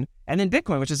version, and then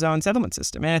Bitcoin, which is its own settlement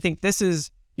system. And I think this is,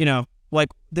 like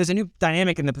there's a new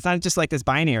dynamic in it's not just like this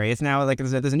binary. It's now like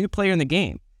there's a new player in the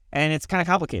game, and it's kind of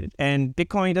complicated. And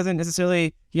Bitcoin doesn't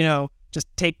necessarily, just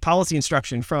take policy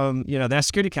instruction from, the National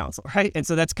Security Council, right? And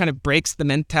so that's kind of breaks the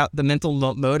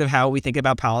mental mode of how we think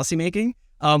about policy making.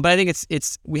 But I think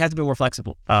we have to be more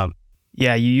flexible.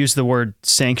 Yeah, you use the word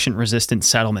sanction-resistant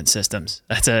settlement systems.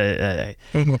 That's a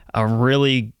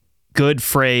really good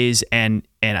phrase, and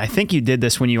I think you did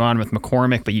this when you were on with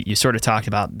McCormick, but you sort of talked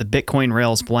about the Bitcoin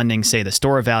rails blending, say, the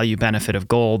store value benefit of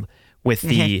gold with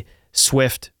the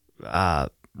SWIFT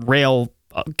rail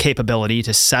capability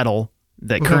to settle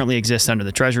that currently exists under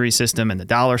the Treasury system and the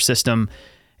dollar system.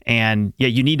 And yeah,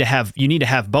 you need to have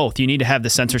both. You need to have the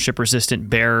censorship-resistant,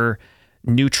 bearer,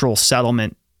 neutral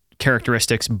settlement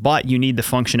characteristics, but you need the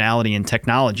functionality and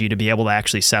technology to be able to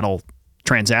actually settle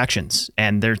transactions.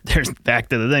 And there's back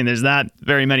to the thing, there's not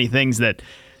very many things that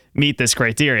meet this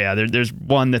criteria. There's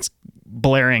one that's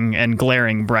blaring and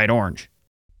glaring bright orange.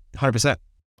 100%.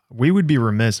 We would be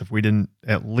remiss if we didn't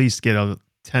at least get a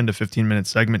 10 to 15 minute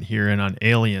segment here in on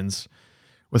aliens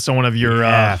with someone of your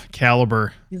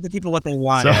caliber. Give the people what they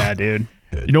want. Yeah, dude.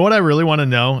 You know what I really want to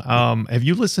know? Have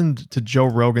you listened to Joe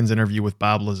Rogan's interview with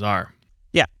Bob Lazar?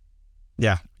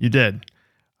 Yeah. You did.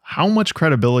 How much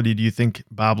credibility do you think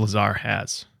Bob Lazar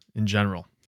has in general?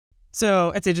 So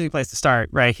it's an interesting place to start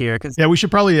right here. Yeah, we should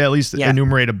probably at least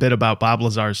enumerate a bit about Bob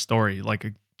Lazar's story,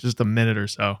 like just a minute or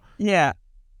so. Yeah.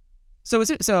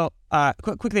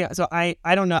 Quickly. So I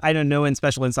don't know. I don't know any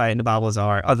special insight into Bob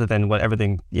Lazar other than what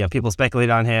everything, people speculate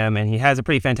on him. And he has a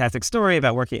pretty fantastic story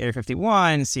about working at Area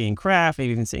 51, seeing craft,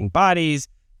 maybe even seeing bodies,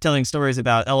 telling stories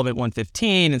about Element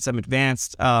 115 and some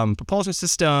advanced propulsion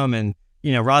system. And,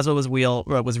 Roswell was real.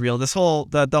 This whole,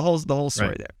 the whole story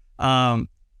right there.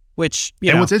 Which,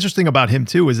 and what's interesting about him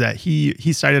too is that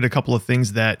he cited a couple of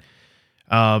things that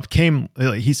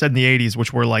he said in the 80s,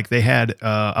 which were like they had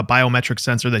a biometric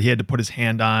sensor that he had to put his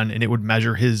hand on, and it would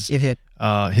measure his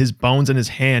bones in his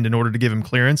hand in order to give him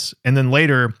clearance. And then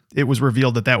later it was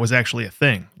revealed that was actually a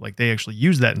thing. Like they actually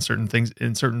used that in certain things,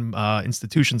 in certain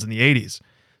institutions in the 80s.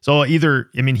 So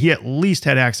he at least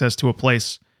had access to a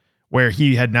place where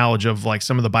he had knowledge of like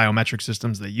some of the biometric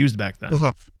systems they used back then.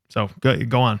 So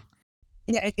go on.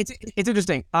 Yeah, it's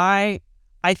interesting. I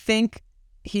think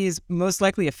he's most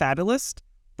likely a fabulist,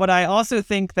 but I also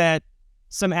think that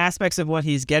some aspects of what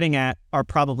he's getting at are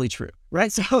probably true,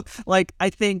 right? So, like, I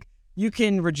think you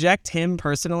can reject him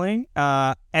personally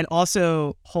and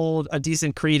also hold a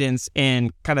decent credence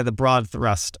in kind of the broad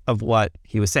thrust of what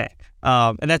he was saying.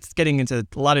 And that's getting into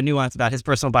a lot of nuance about his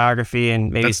personal biography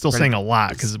and maybe... That's still saying a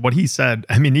lot, because what he said,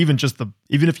 even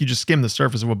if you just skim the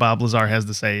surface of what Bob Lazar has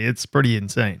to say, it's pretty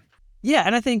insane. Yeah,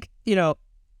 and I think,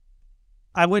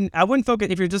 I wouldn't focus,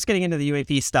 if you're just getting into the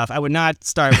UAP stuff, I would not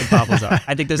start with Bob Lazar.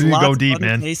 I think there's lots of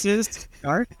other cases to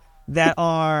start that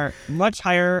are much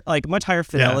higher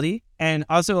fidelity and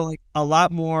also like a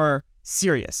lot more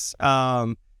serious.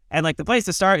 And like the place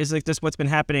to start is like just what's been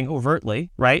happening overtly,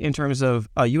 right? In terms of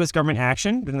U.S. government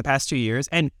action in the past 2 years.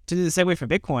 And to do the segue from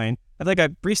Bitcoin, I have like a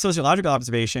brief sociological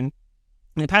observation.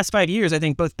 In the past 5 years, I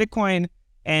think both Bitcoin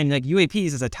and like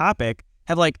UAPs as a topic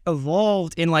have like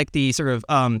evolved in like the sort of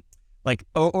like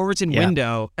Overton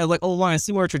window and like along a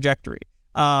similar trajectory.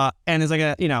 And it's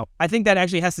like I think that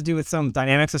actually has to do with some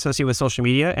dynamics associated with social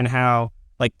media and how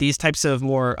like these types of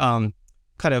more kind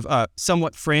of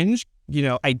somewhat fringe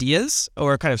ideas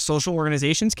or kind of social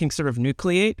organizations can sort of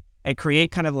nucleate and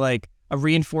create kind of like a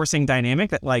reinforcing dynamic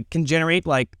that like can generate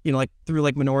through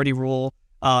like minority rule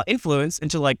influence and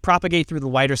to like propagate through the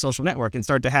wider social network and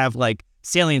start to have like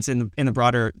salience in the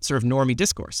broader sort of normie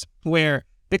discourse, where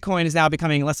Bitcoin is now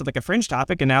becoming less of like a fringe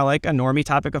topic and now like a normie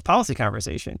topic of policy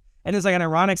conversation. And there's like an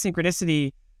ironic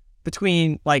synchronicity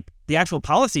between like the actual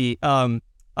policy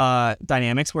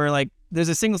dynamics where like there's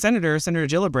a single senator, Senator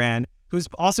Gillibrand, who's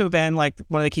also been like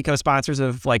one of the key co-sponsors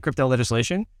of like crypto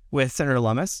legislation with Senator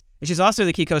Lummis. And she's also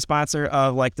the key co-sponsor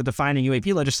of like the defining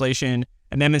UAP legislation,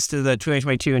 amendments to the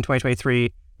 2022 and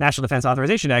 2023 National Defense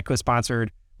Authorization Act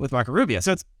co-sponsored with Marco Rubio.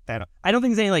 So I don't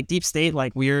think there's any like deep state,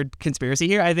 like weird conspiracy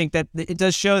here. I think that it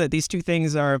does show that these two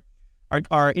things are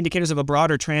indicators of a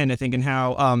broader trend, I think, in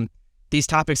how these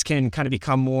topics can kind of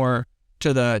become more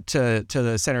to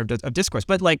the center of discourse.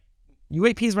 But like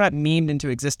UAPs were not memed into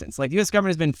existence. Like the U.S.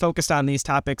 government has been focused on these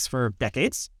topics for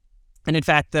decades. And in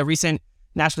fact, the recent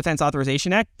National Defense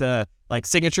Authorization Act, the like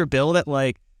signature bill that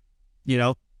like,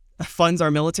 funds our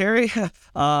military,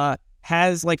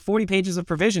 has like 40 pages of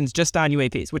provisions just on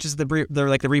UAPs, which is the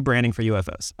rebranding for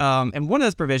UFOs. And one of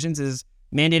those provisions is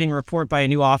mandating a report by a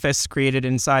new office created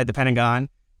inside the Pentagon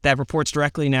that reports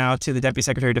directly now to the Deputy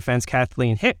Secretary of Defense,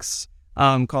 Kathleen Hicks,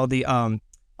 called the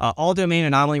All Domain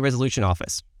Anomaly Resolution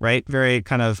Office, right? Very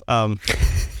kind of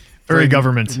very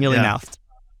government, mealy-mouthed.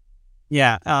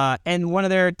 Yeah, and one of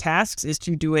their tasks is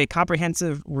to do a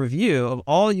comprehensive review of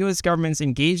all U.S. government's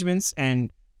engagements and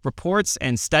reports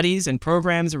and studies and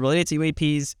programs related to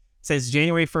UAPs since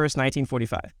January 1st,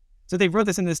 1945. So they wrote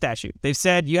this into the statute. They've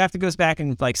said you have to go back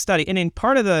and like study. And in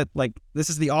part of the, like, this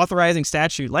is the authorizing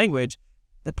statute language,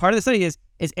 that part of the study is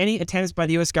any attempts by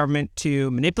the U.S. government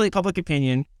to manipulate public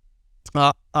opinion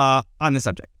on the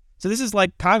subject. So this is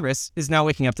like Congress is now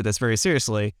waking up to this very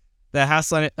seriously. The House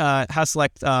Select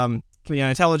Committee on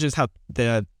Intelligence,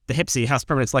 the HPSI, House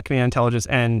Permanent Select Committee on Intelligence,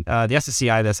 and the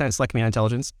SSCI, the Senate Select Committee on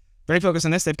Intelligence, very focused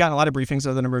on this. They've gotten a lot of briefings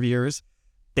over the number of years.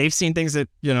 They've seen things that,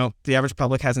 the average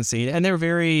public hasn't seen, and they're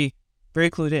very, very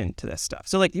clued in to this stuff.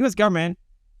 So like the U.S. government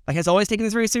has always taken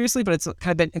this very seriously, but it's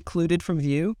kind of been included from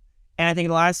view. And I think in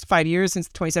the last 5 years, since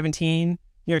the 2017 New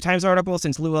York Times article,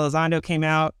 since Lou Elizondo came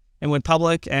out and went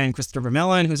public, and Christopher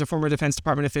Mellon, who's a former Defense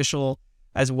Department official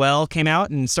as well, came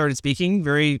out and started speaking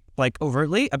very like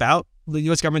overtly about the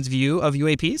U.S. government's view of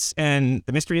UAPs and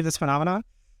the mystery of this phenomenon.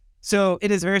 So it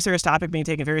is a very serious topic being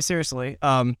taken very seriously.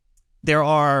 There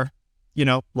are,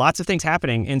 lots of things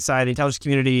happening inside the intelligence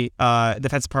community,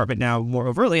 Defense Department now more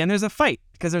overtly, and there's a fight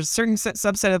because there's a certain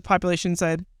subset of the population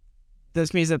inside those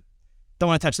communities that don't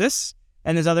want to touch this,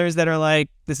 and there's others that are like,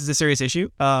 this is a serious issue.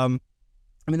 The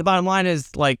bottom line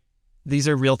is like, these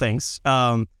are real things.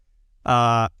 And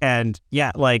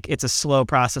yeah, like it's a slow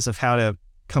process of how to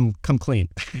come clean,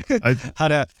 how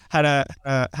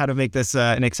to make this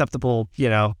an acceptable,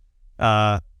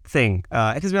 thing.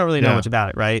 Because we don't really know much about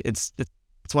it, right? It's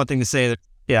one thing to say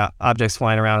that, objects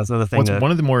flying around. It's another thing.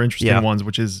 One of the more interesting ones,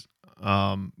 which is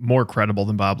more credible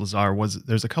than Bob Lazar, was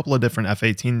there's a couple of different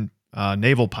F-18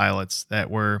 naval pilots that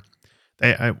were,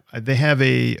 they have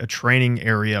a training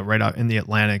area right out in the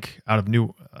Atlantic, out of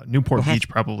Newport Beach,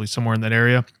 probably somewhere in that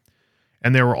area.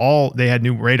 And they had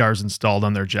new radars installed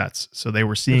on their jets. So they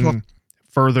were seeing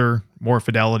more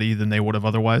fidelity than they would have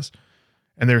otherwise.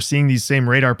 And they're seeing these same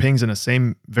radar pings in a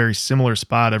same very similar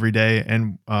spot every day.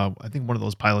 And I think one of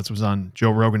those pilots was on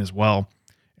Joe Rogan as well.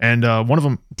 And one of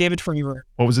them, David Fravor.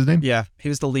 What was his name? Yeah, he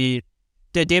was the lead.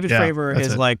 David Fravor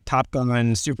is like Top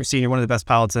Gun, super senior, one of the best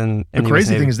pilots in the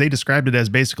crazy thing is they described it as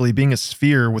basically being a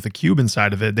sphere with a cube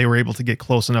inside of it. They were able to get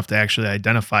close enough to actually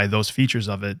identify those features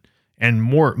of it. And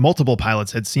multiple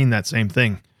pilots had seen that same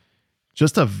thing.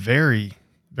 Just a very,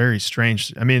 very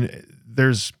strange.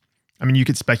 You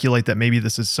could speculate that maybe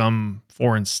this is some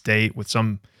foreign state with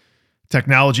some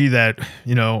technology that,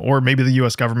 or maybe the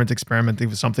U.S. government experimenting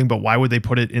with something, but why would they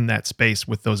put it in that space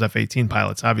with those F-18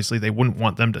 pilots? Obviously, they wouldn't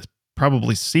want them to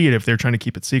probably see it if they're trying to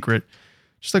keep it secret.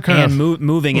 Just a kind of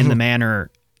moving in the manner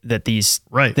that these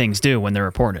things do when they're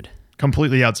reported.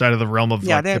 Completely outside of the realm of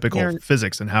typical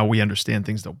physics and how we understand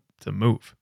things to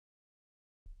move.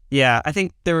 Yeah, I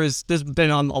think there's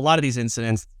been on a lot of these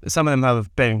incidents. Some of them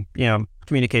have been,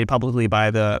 communicated publicly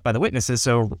by the witnesses.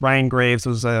 So Ryan Graves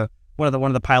was one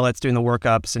of the pilots doing the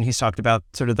workups, and he's talked about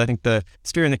sort of, I think, the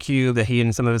sphere in the cube that he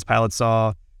and some of his pilots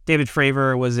saw. David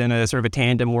Fravor was in a sort of a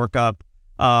tandem workup,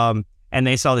 and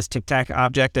they saw this Tic Tac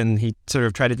object, and he sort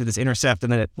of tried to do this intercept,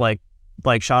 and then it like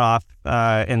shot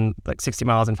off in like 60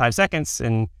 miles in 5 seconds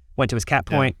and went to his cap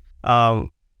point.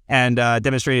 And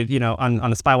demonstrated, on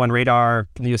the Spy 1 radar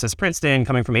from the USS Princeton,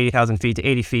 coming from 80,000 feet to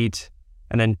 80 feet,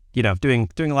 and then doing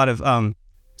a lot of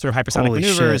sort of hypersonic Holy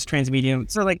maneuvers, shit.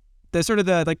 transmedium. So like the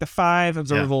 5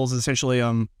 observables essentially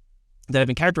that have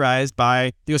been characterized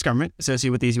by the U.S. government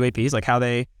associated with these UAPs, like how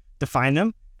they define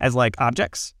them as like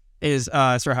objects, is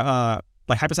like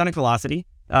hypersonic velocity,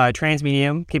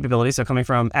 transmedium capability, so coming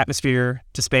from atmosphere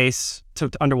to space to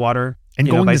underwater, And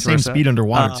going the vice same versa. speed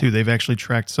underwater, too. They've actually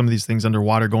tracked some of these things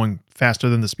underwater going faster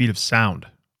than the speed of sound,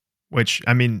 which,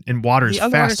 I mean, in water is The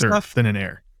underwater faster stuff- than in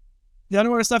air. The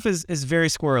underwater stuff is very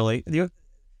squirrely.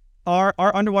 Our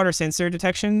underwater sensor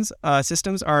detections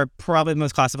systems are probably the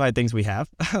most classified things we have,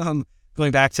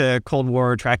 going back to Cold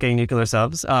War tracking nuclear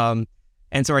subs.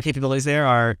 And so our capabilities there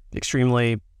are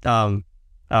extremely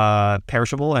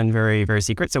perishable and very, very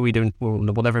secret. So we'll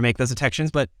never make those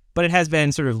detections. But it has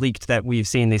been sort of leaked that we've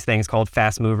seen these things called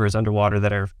fast movers underwater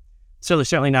that are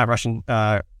certainly not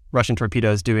Russian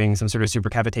torpedoes doing some sort of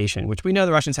supercavitation, which we know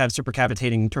the Russians have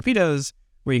supercavitating torpedoes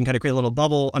where you can kind of create a little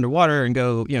bubble underwater and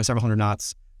go, several hundred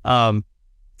knots.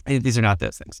 These are not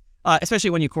those things,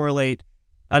 especially when you correlate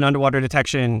an underwater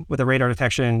detection with a radar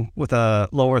detection with a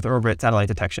low Earth orbit satellite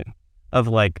detection of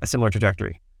like a similar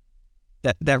trajectory.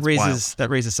 That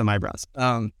raises some eyebrows.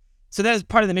 So that is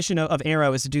part of the mission of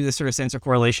ARROW, is to do this sort of sensor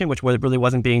correlation, which really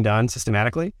wasn't being done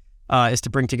systematically, is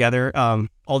to bring together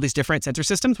all these different sensor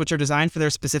systems, which are designed for their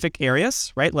specific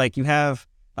areas, right? Like you have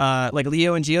like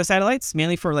LEO and GEO satellites,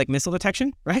 mainly for like missile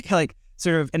detection, right? Like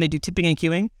sort of, and they do tipping and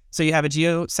queuing. So you have a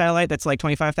GEO satellite that's like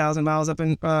 25,000 miles up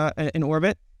in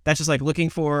orbit. That's just like looking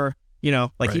for,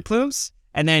 heat plumes,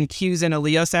 and then cues in a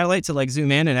LEO satellite to like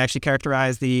zoom in and actually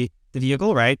characterize the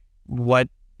vehicle, right? What,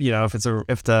 if it's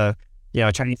a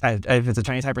Chinese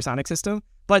hypersonic system.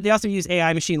 But they also use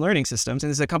AI machine learning systems. And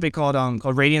there's a company called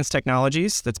Radiance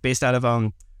Technologies that's based out of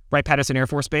Wright-Patterson Air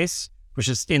Force Base, which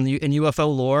is in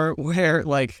UFO lore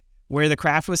where the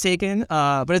craft was taken.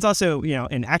 But it's also,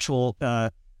 in actual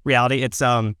reality, it's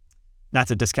not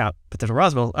to discount potential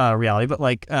Roswell reality, but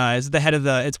like it's the head of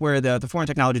it's where the foreign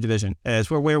technology division is,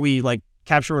 where we like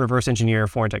capture and reverse engineer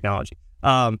foreign technology.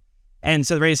 And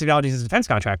so the Radiance Technologies is a defense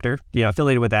contractor,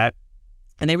 affiliated with that.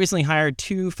 And they recently hired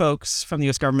 2 folks from the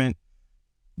U.S. government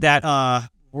that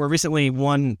were recently,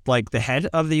 one like the head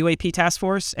of the UAP task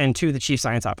force and 2 the chief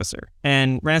science officer.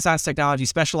 And Renaissance Technology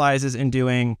specializes in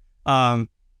doing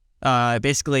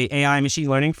basically AI machine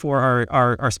learning for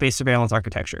our space surveillance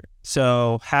architecture.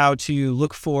 So how to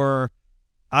look for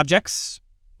objects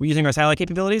using our satellite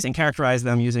capabilities and characterize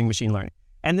them using machine learning.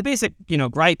 And the basic,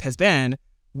 gripe has been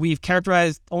we've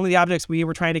characterized only the objects we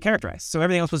were trying to characterize. So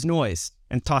everything else was noise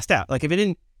and tossed out. Like if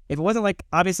it wasn't like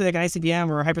obviously like an ICBM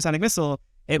or a hypersonic missile,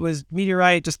 it was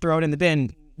meteorite, just throw it in the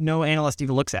bin. No analyst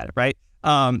even looks at it, right?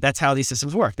 That's how these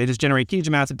systems work. They just generate huge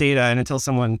amounts of data, and until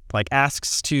someone like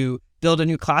asks to build a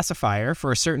new classifier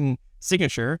for a certain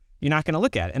signature, you're not going to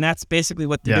look at it. And that's basically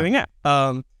what they're doing now.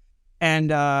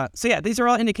 So yeah, these are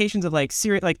all indications of like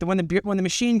when the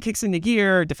machine kicks into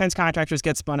gear, defense contractors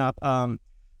get spun up.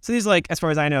 So these like, as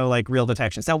far as I know, like real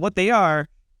detections. Now what they are,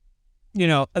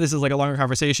 this is like a longer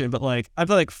conversation, but like I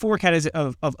feel like 4 categories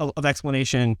of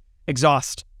explanation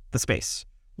exhaust the space.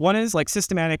 One is like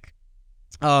systematic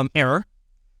error.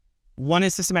 One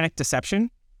is systematic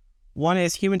deception. One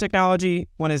is human technology.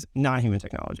 One is non-human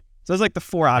technology. So there's like the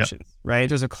 4 options, right?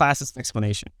 There's a classist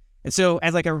explanation. And so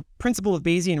as like a principle of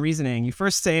Bayesian reasoning, you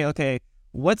first say, okay,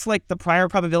 what's like the prior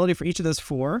probability for each of those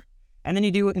 4? And then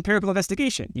you do empirical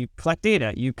investigation. You collect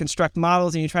data, you construct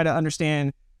models, and you try to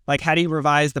understand like how do you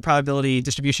revise the probability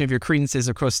distribution of your credences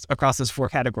across those 4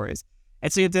 categories.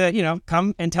 And so you have to,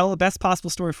 come and tell the best possible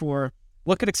story for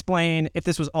what could explain if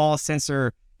this was all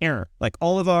sensor error. Like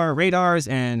all of our radars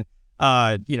and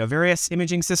various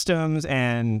imaging systems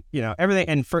and everything,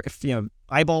 and for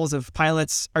eyeballs of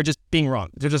pilots are just being wrong.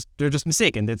 They're just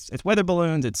mistaken. It's weather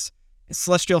balloons. It's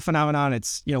celestial phenomenon.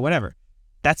 It's whatever.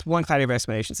 That's one category of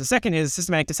explanations. The second is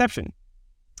systematic deception.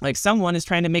 Like someone is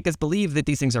trying to make us believe that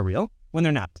these things are real when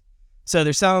they're not. So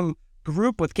there's some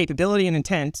group with capability and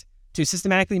intent to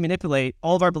systematically manipulate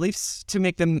all of our beliefs to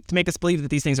make us believe that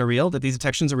these things are real, that these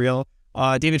detections are real.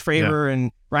 David Fravor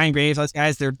and Ryan Graves, those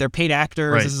guys, they're paid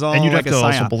actors. Right. This is all and you'd like have to a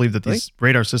also psyop, believe that these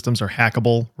radar systems are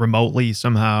hackable remotely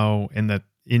somehow, and that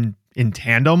in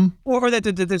tandem, or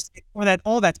that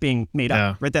all that's being made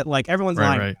up, right? That like everyone's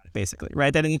lying about it, basically,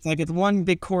 right? That it's like it's one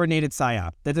big coordinated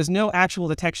psyop. That there's no actual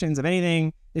detections of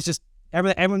anything. It's just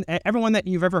everyone that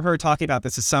you've ever heard talking about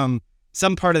this is some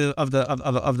part of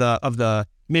the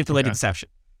manipulated deception.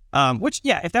 Which,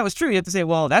 if that was true, you have to say,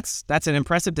 well, that's an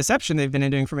impressive deception they've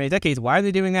been doing for many decades. Why are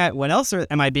they doing that? What else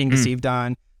am I being deceived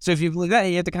on? So if you believe that,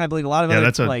 you have to kind of believe a lot of other, you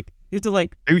have to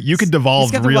you could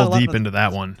devolve real deep into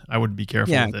that one. I would be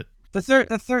careful with it.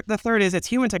 The third is it's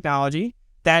human technology.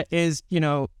 that is,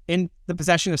 in the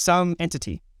possession of some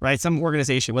entity, right? Some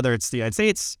organization, whether it's the United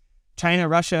States, China,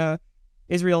 Russia,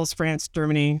 Israel, France,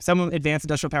 Germany, some advanced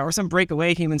industrial power, or some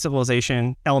breakaway human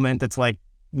civilization element that's like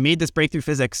made this breakthrough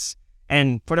physics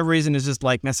and for whatever reason is just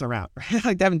like messing around.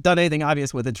 Like they haven't done anything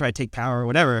obvious with it, try to take power or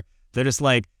whatever. They're just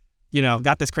like,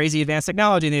 got this crazy advanced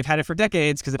technology and they've had it for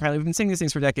decades because apparently we've been seeing these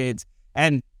things for decades.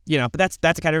 And, but that's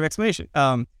a category of explanation.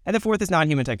 And the fourth is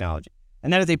non-human technology.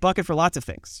 And that is a bucket for lots of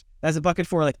things. That's a bucket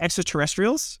for like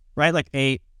extraterrestrials, right? Like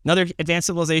another advanced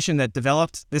civilization that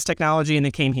developed this technology and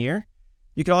then came here.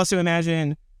 You could also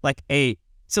imagine like a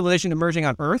civilization emerging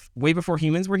on Earth way before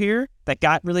humans were here that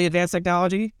got really advanced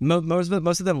technology. Most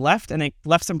of them left, and they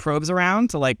left some probes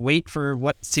around to like wait for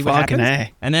see what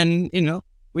happens. And then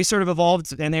we sort of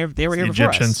evolved, and they were here before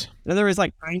Egyptians. us. And there was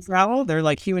like time travel. They're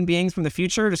like human beings from the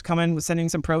future just coming with sending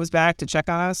some probes back to check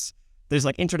on us. There's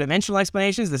like interdimensional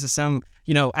explanations. This is some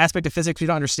aspect of physics we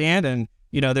don't understand, and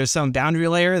there's some boundary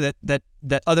layer that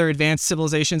other advanced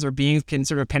civilizations or beings can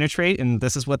sort of penetrate, and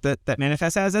this is what that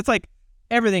manifests as. That's like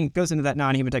everything goes into that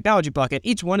non-human technology bucket.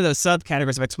 Each one of those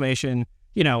subcategories of explanation,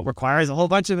 requires a whole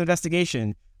bunch of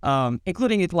investigation,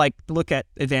 including it like to look at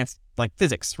advanced like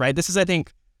physics, right? This is, I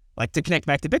think, like to connect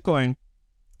back to Bitcoin,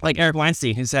 like Eric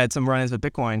Weinstein, who's had some run-ins with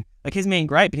Bitcoin, like his main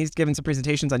gripe, and he's given some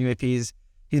presentations on UAPs.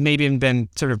 He's maybe even been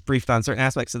sort of briefed on certain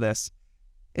aspects of this.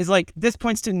 Is like this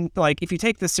points to like if you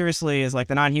take this seriously as like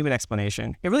the non-human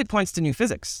explanation, it really points to new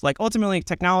physics. Like ultimately,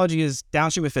 technology is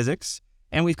downstream of physics,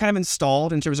 and we've kind of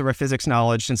installed in terms of our physics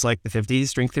knowledge since like the 50s.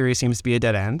 String theory seems to be a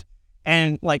dead end,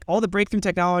 and like all the breakthrough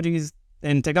technologies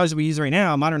and technologies we use right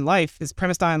now, modern life is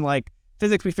premised on like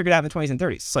physics we figured out in the 20s and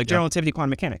 30s, so like general relativity, quantum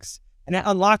mechanics, and that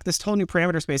unlocked this whole new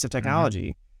parameter space of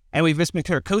technology. And we've just been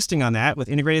kind of coasting on that with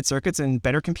integrated circuits and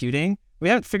better computing. We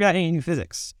haven't figured out any new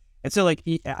physics. And so like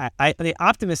the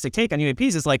optimistic take on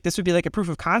UAPs is like this would be like a proof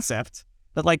of concept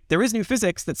that like there is new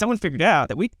physics that someone figured out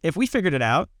that if we figured it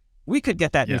out, we could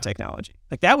get that new technology.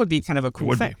 Like that would be kind of a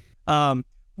cool thing.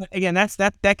 Again,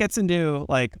 that gets into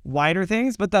like wider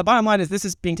things, but the bottom line is this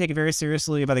is being taken very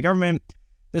seriously by the government.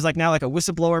 There's like now like a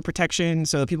whistleblower protection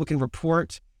so that people can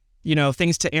report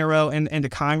things to Arrow and to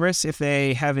Congress if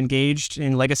they have engaged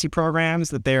in legacy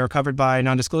programs that they are covered by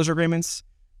non-disclosure agreements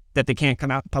that they can't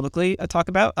come out publicly talk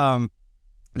about.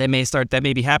 That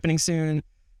may be happening soon.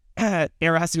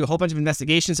 Arrow has to do a whole bunch of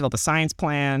investigations, develop a science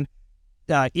plan,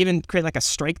 even create like a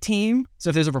strike team. So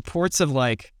if there's reports of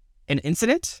like an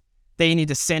incident, they need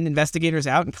to send investigators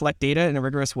out and collect data in a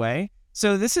rigorous way.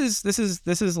 So this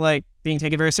is like being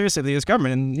taken very seriously by the U.S.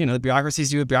 government, and the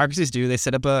bureaucracies do what bureaucracies do. They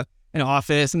set up an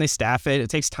office and they staff it. It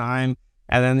takes time,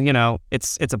 and then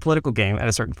it's a political game at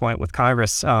a certain point with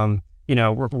Congress.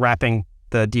 We're wrapping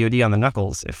the DoD on the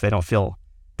knuckles if they don't feel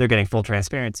they're getting full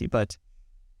transparency. But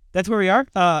that's where we are.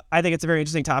 I think it's a very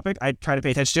interesting topic. I try to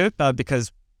pay attention to it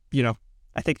because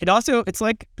I think it's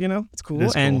like it's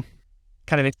cool and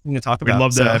kind of interesting to talk about. We'd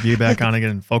love to have you back on again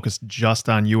and focus just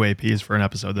on UAPs for an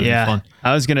episode. That'd be fun.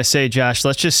 I was going to say, Josh,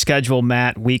 let's just schedule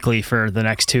Matt weekly for the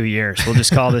next 2 years. We'll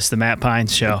just call this the Matt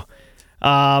Pines Show.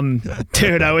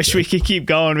 Dude, I wish we could keep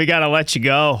going. We got to let you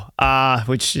go.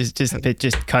 Which is it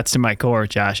just cuts to my core,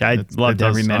 Josh. I loved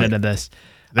every minute of this.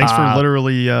 Thanks for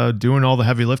literally doing all the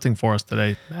heavy lifting for us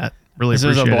today, Matt. Really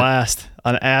appreciate it. This was a blast,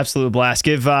 an absolute blast.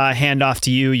 Give a hand off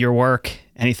to you, your work,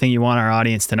 anything you want our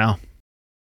audience to know.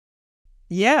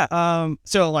 Yeah.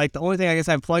 So like the only thing I guess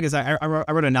I'd plug is I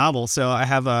wrote a novel. So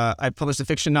I published a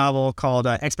fiction novel called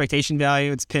Expectation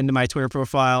Value. It's pinned to my Twitter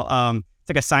profile. It's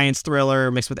like a science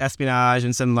thriller mixed with espionage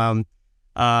and some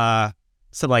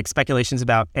like speculations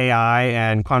about AI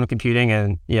and quantum computing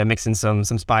and mixing some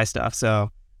spy stuff. So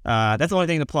that's the only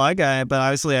thing to plug. But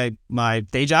obviously my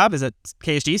day job is at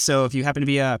KSG. So if you happen to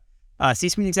be a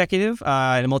C-suite executive in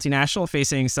a multinational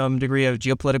facing some degree of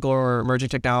geopolitical or emerging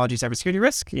technology cybersecurity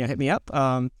risk, hit me up.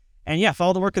 And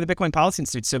follow the work of the Bitcoin Policy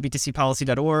Institute. So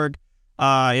btcpolicy.org.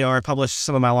 I publish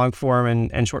some of my long form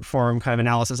and short form kind of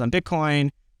analysis on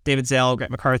Bitcoin. David Zell,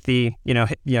 Grant McCarthy,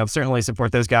 certainly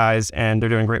support those guys, and they're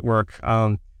doing great work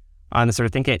on the sort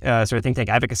of think tank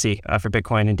advocacy for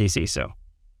Bitcoin in DC. So,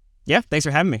 thanks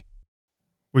for having me.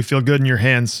 We feel good in your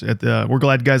hands. We're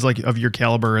glad guys like of your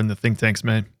caliber in the think tanks,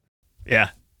 man. Yeah,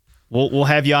 we'll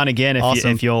have you on again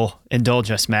if you'll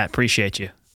indulge us, Matt. Appreciate you.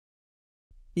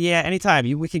 Yeah, anytime.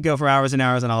 We could go for hours and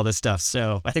hours on all this stuff.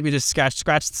 So I think we just scratched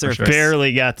the surface. Sure.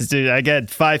 Barely got this, dude. I got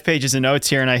 5 pages of notes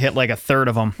here, and I hit like a third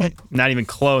of them. Not even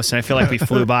close, and I feel like we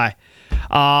flew by.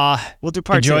 We'll do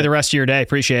part 2. Enjoy the rest of your day.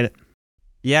 Appreciate it.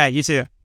 Yeah, you too.